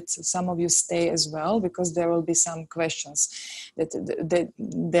it's good that some of you stay as well, because there will be some questions that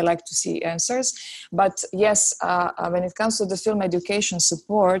they like to see answers. But yes, when it comes to the film education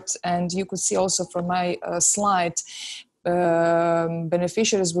support, and you could see also from my slide,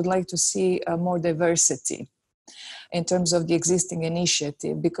 beneficiaries would like to see more diversity in terms of the existing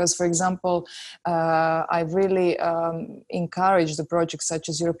initiative, because, for example, I've really encouraged the projects such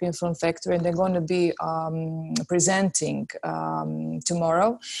as European Film Factory, and they're going to be presenting tomorrow.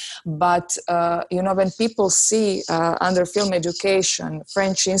 But, you know, when people see under film education,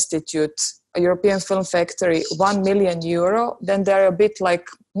 French Institute, European Film Factory, €1 million, then they're a bit like,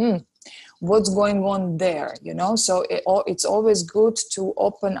 what's going on there, you know? So it's always good to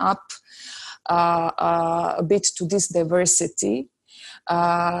open up a bit to this diversity.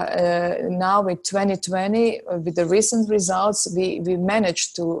 Now with 2020, with the recent results, we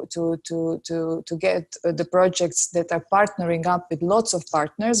managed to get the projects that are partnering up with lots of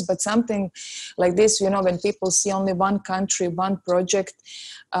partners. But something like this, you know, when people see only one country, one project,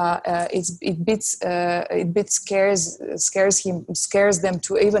 it scares them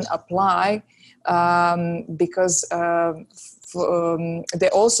to even apply, because they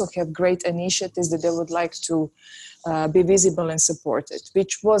also have great initiatives that they would like to be visible and supported,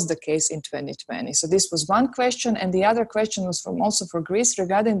 which was the case in 2020. So this was one question, and the other question was also for Greece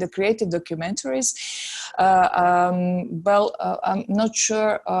regarding the creative documentaries. I'm not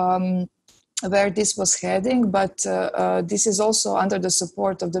sure where this was heading, but this is also under the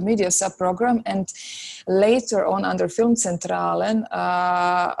support of the Media Sub-program, and later on under Film Centralen,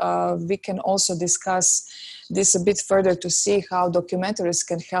 we can also discuss this a bit further to see how documentaries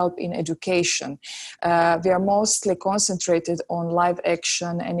can help in education. We are mostly concentrated on live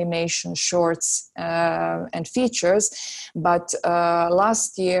action, animation, shorts, and features, but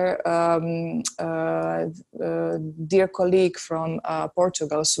last year, dear colleague from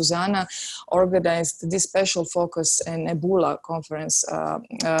Portugal, Susana, organized this special focus and Ebola conference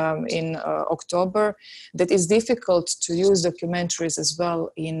in October, that is difficult to use documentaries as well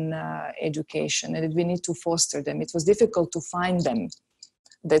in education, and we need to foster them. It was difficult to find them,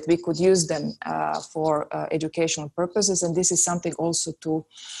 that we could use them for educational purposes, and this is something also to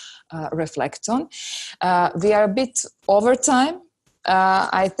reflect on. We are a bit over time.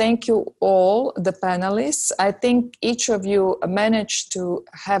 I thank you all, the panelists. I think each of you managed to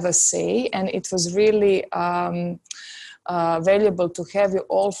have a say, and it was really valuable to have you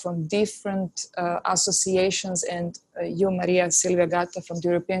all from different associations, and you, Maria-Silvia Gatta, from the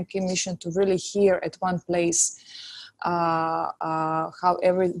European Commission, to really hear at one place how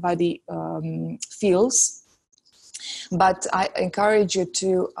everybody feels. But I encourage you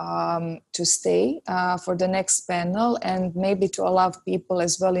to stay for the next panel, and maybe to allow people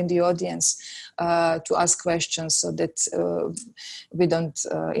as well in the audience to ask questions, so that we don't,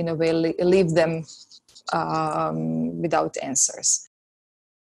 in a way, leave them without answers.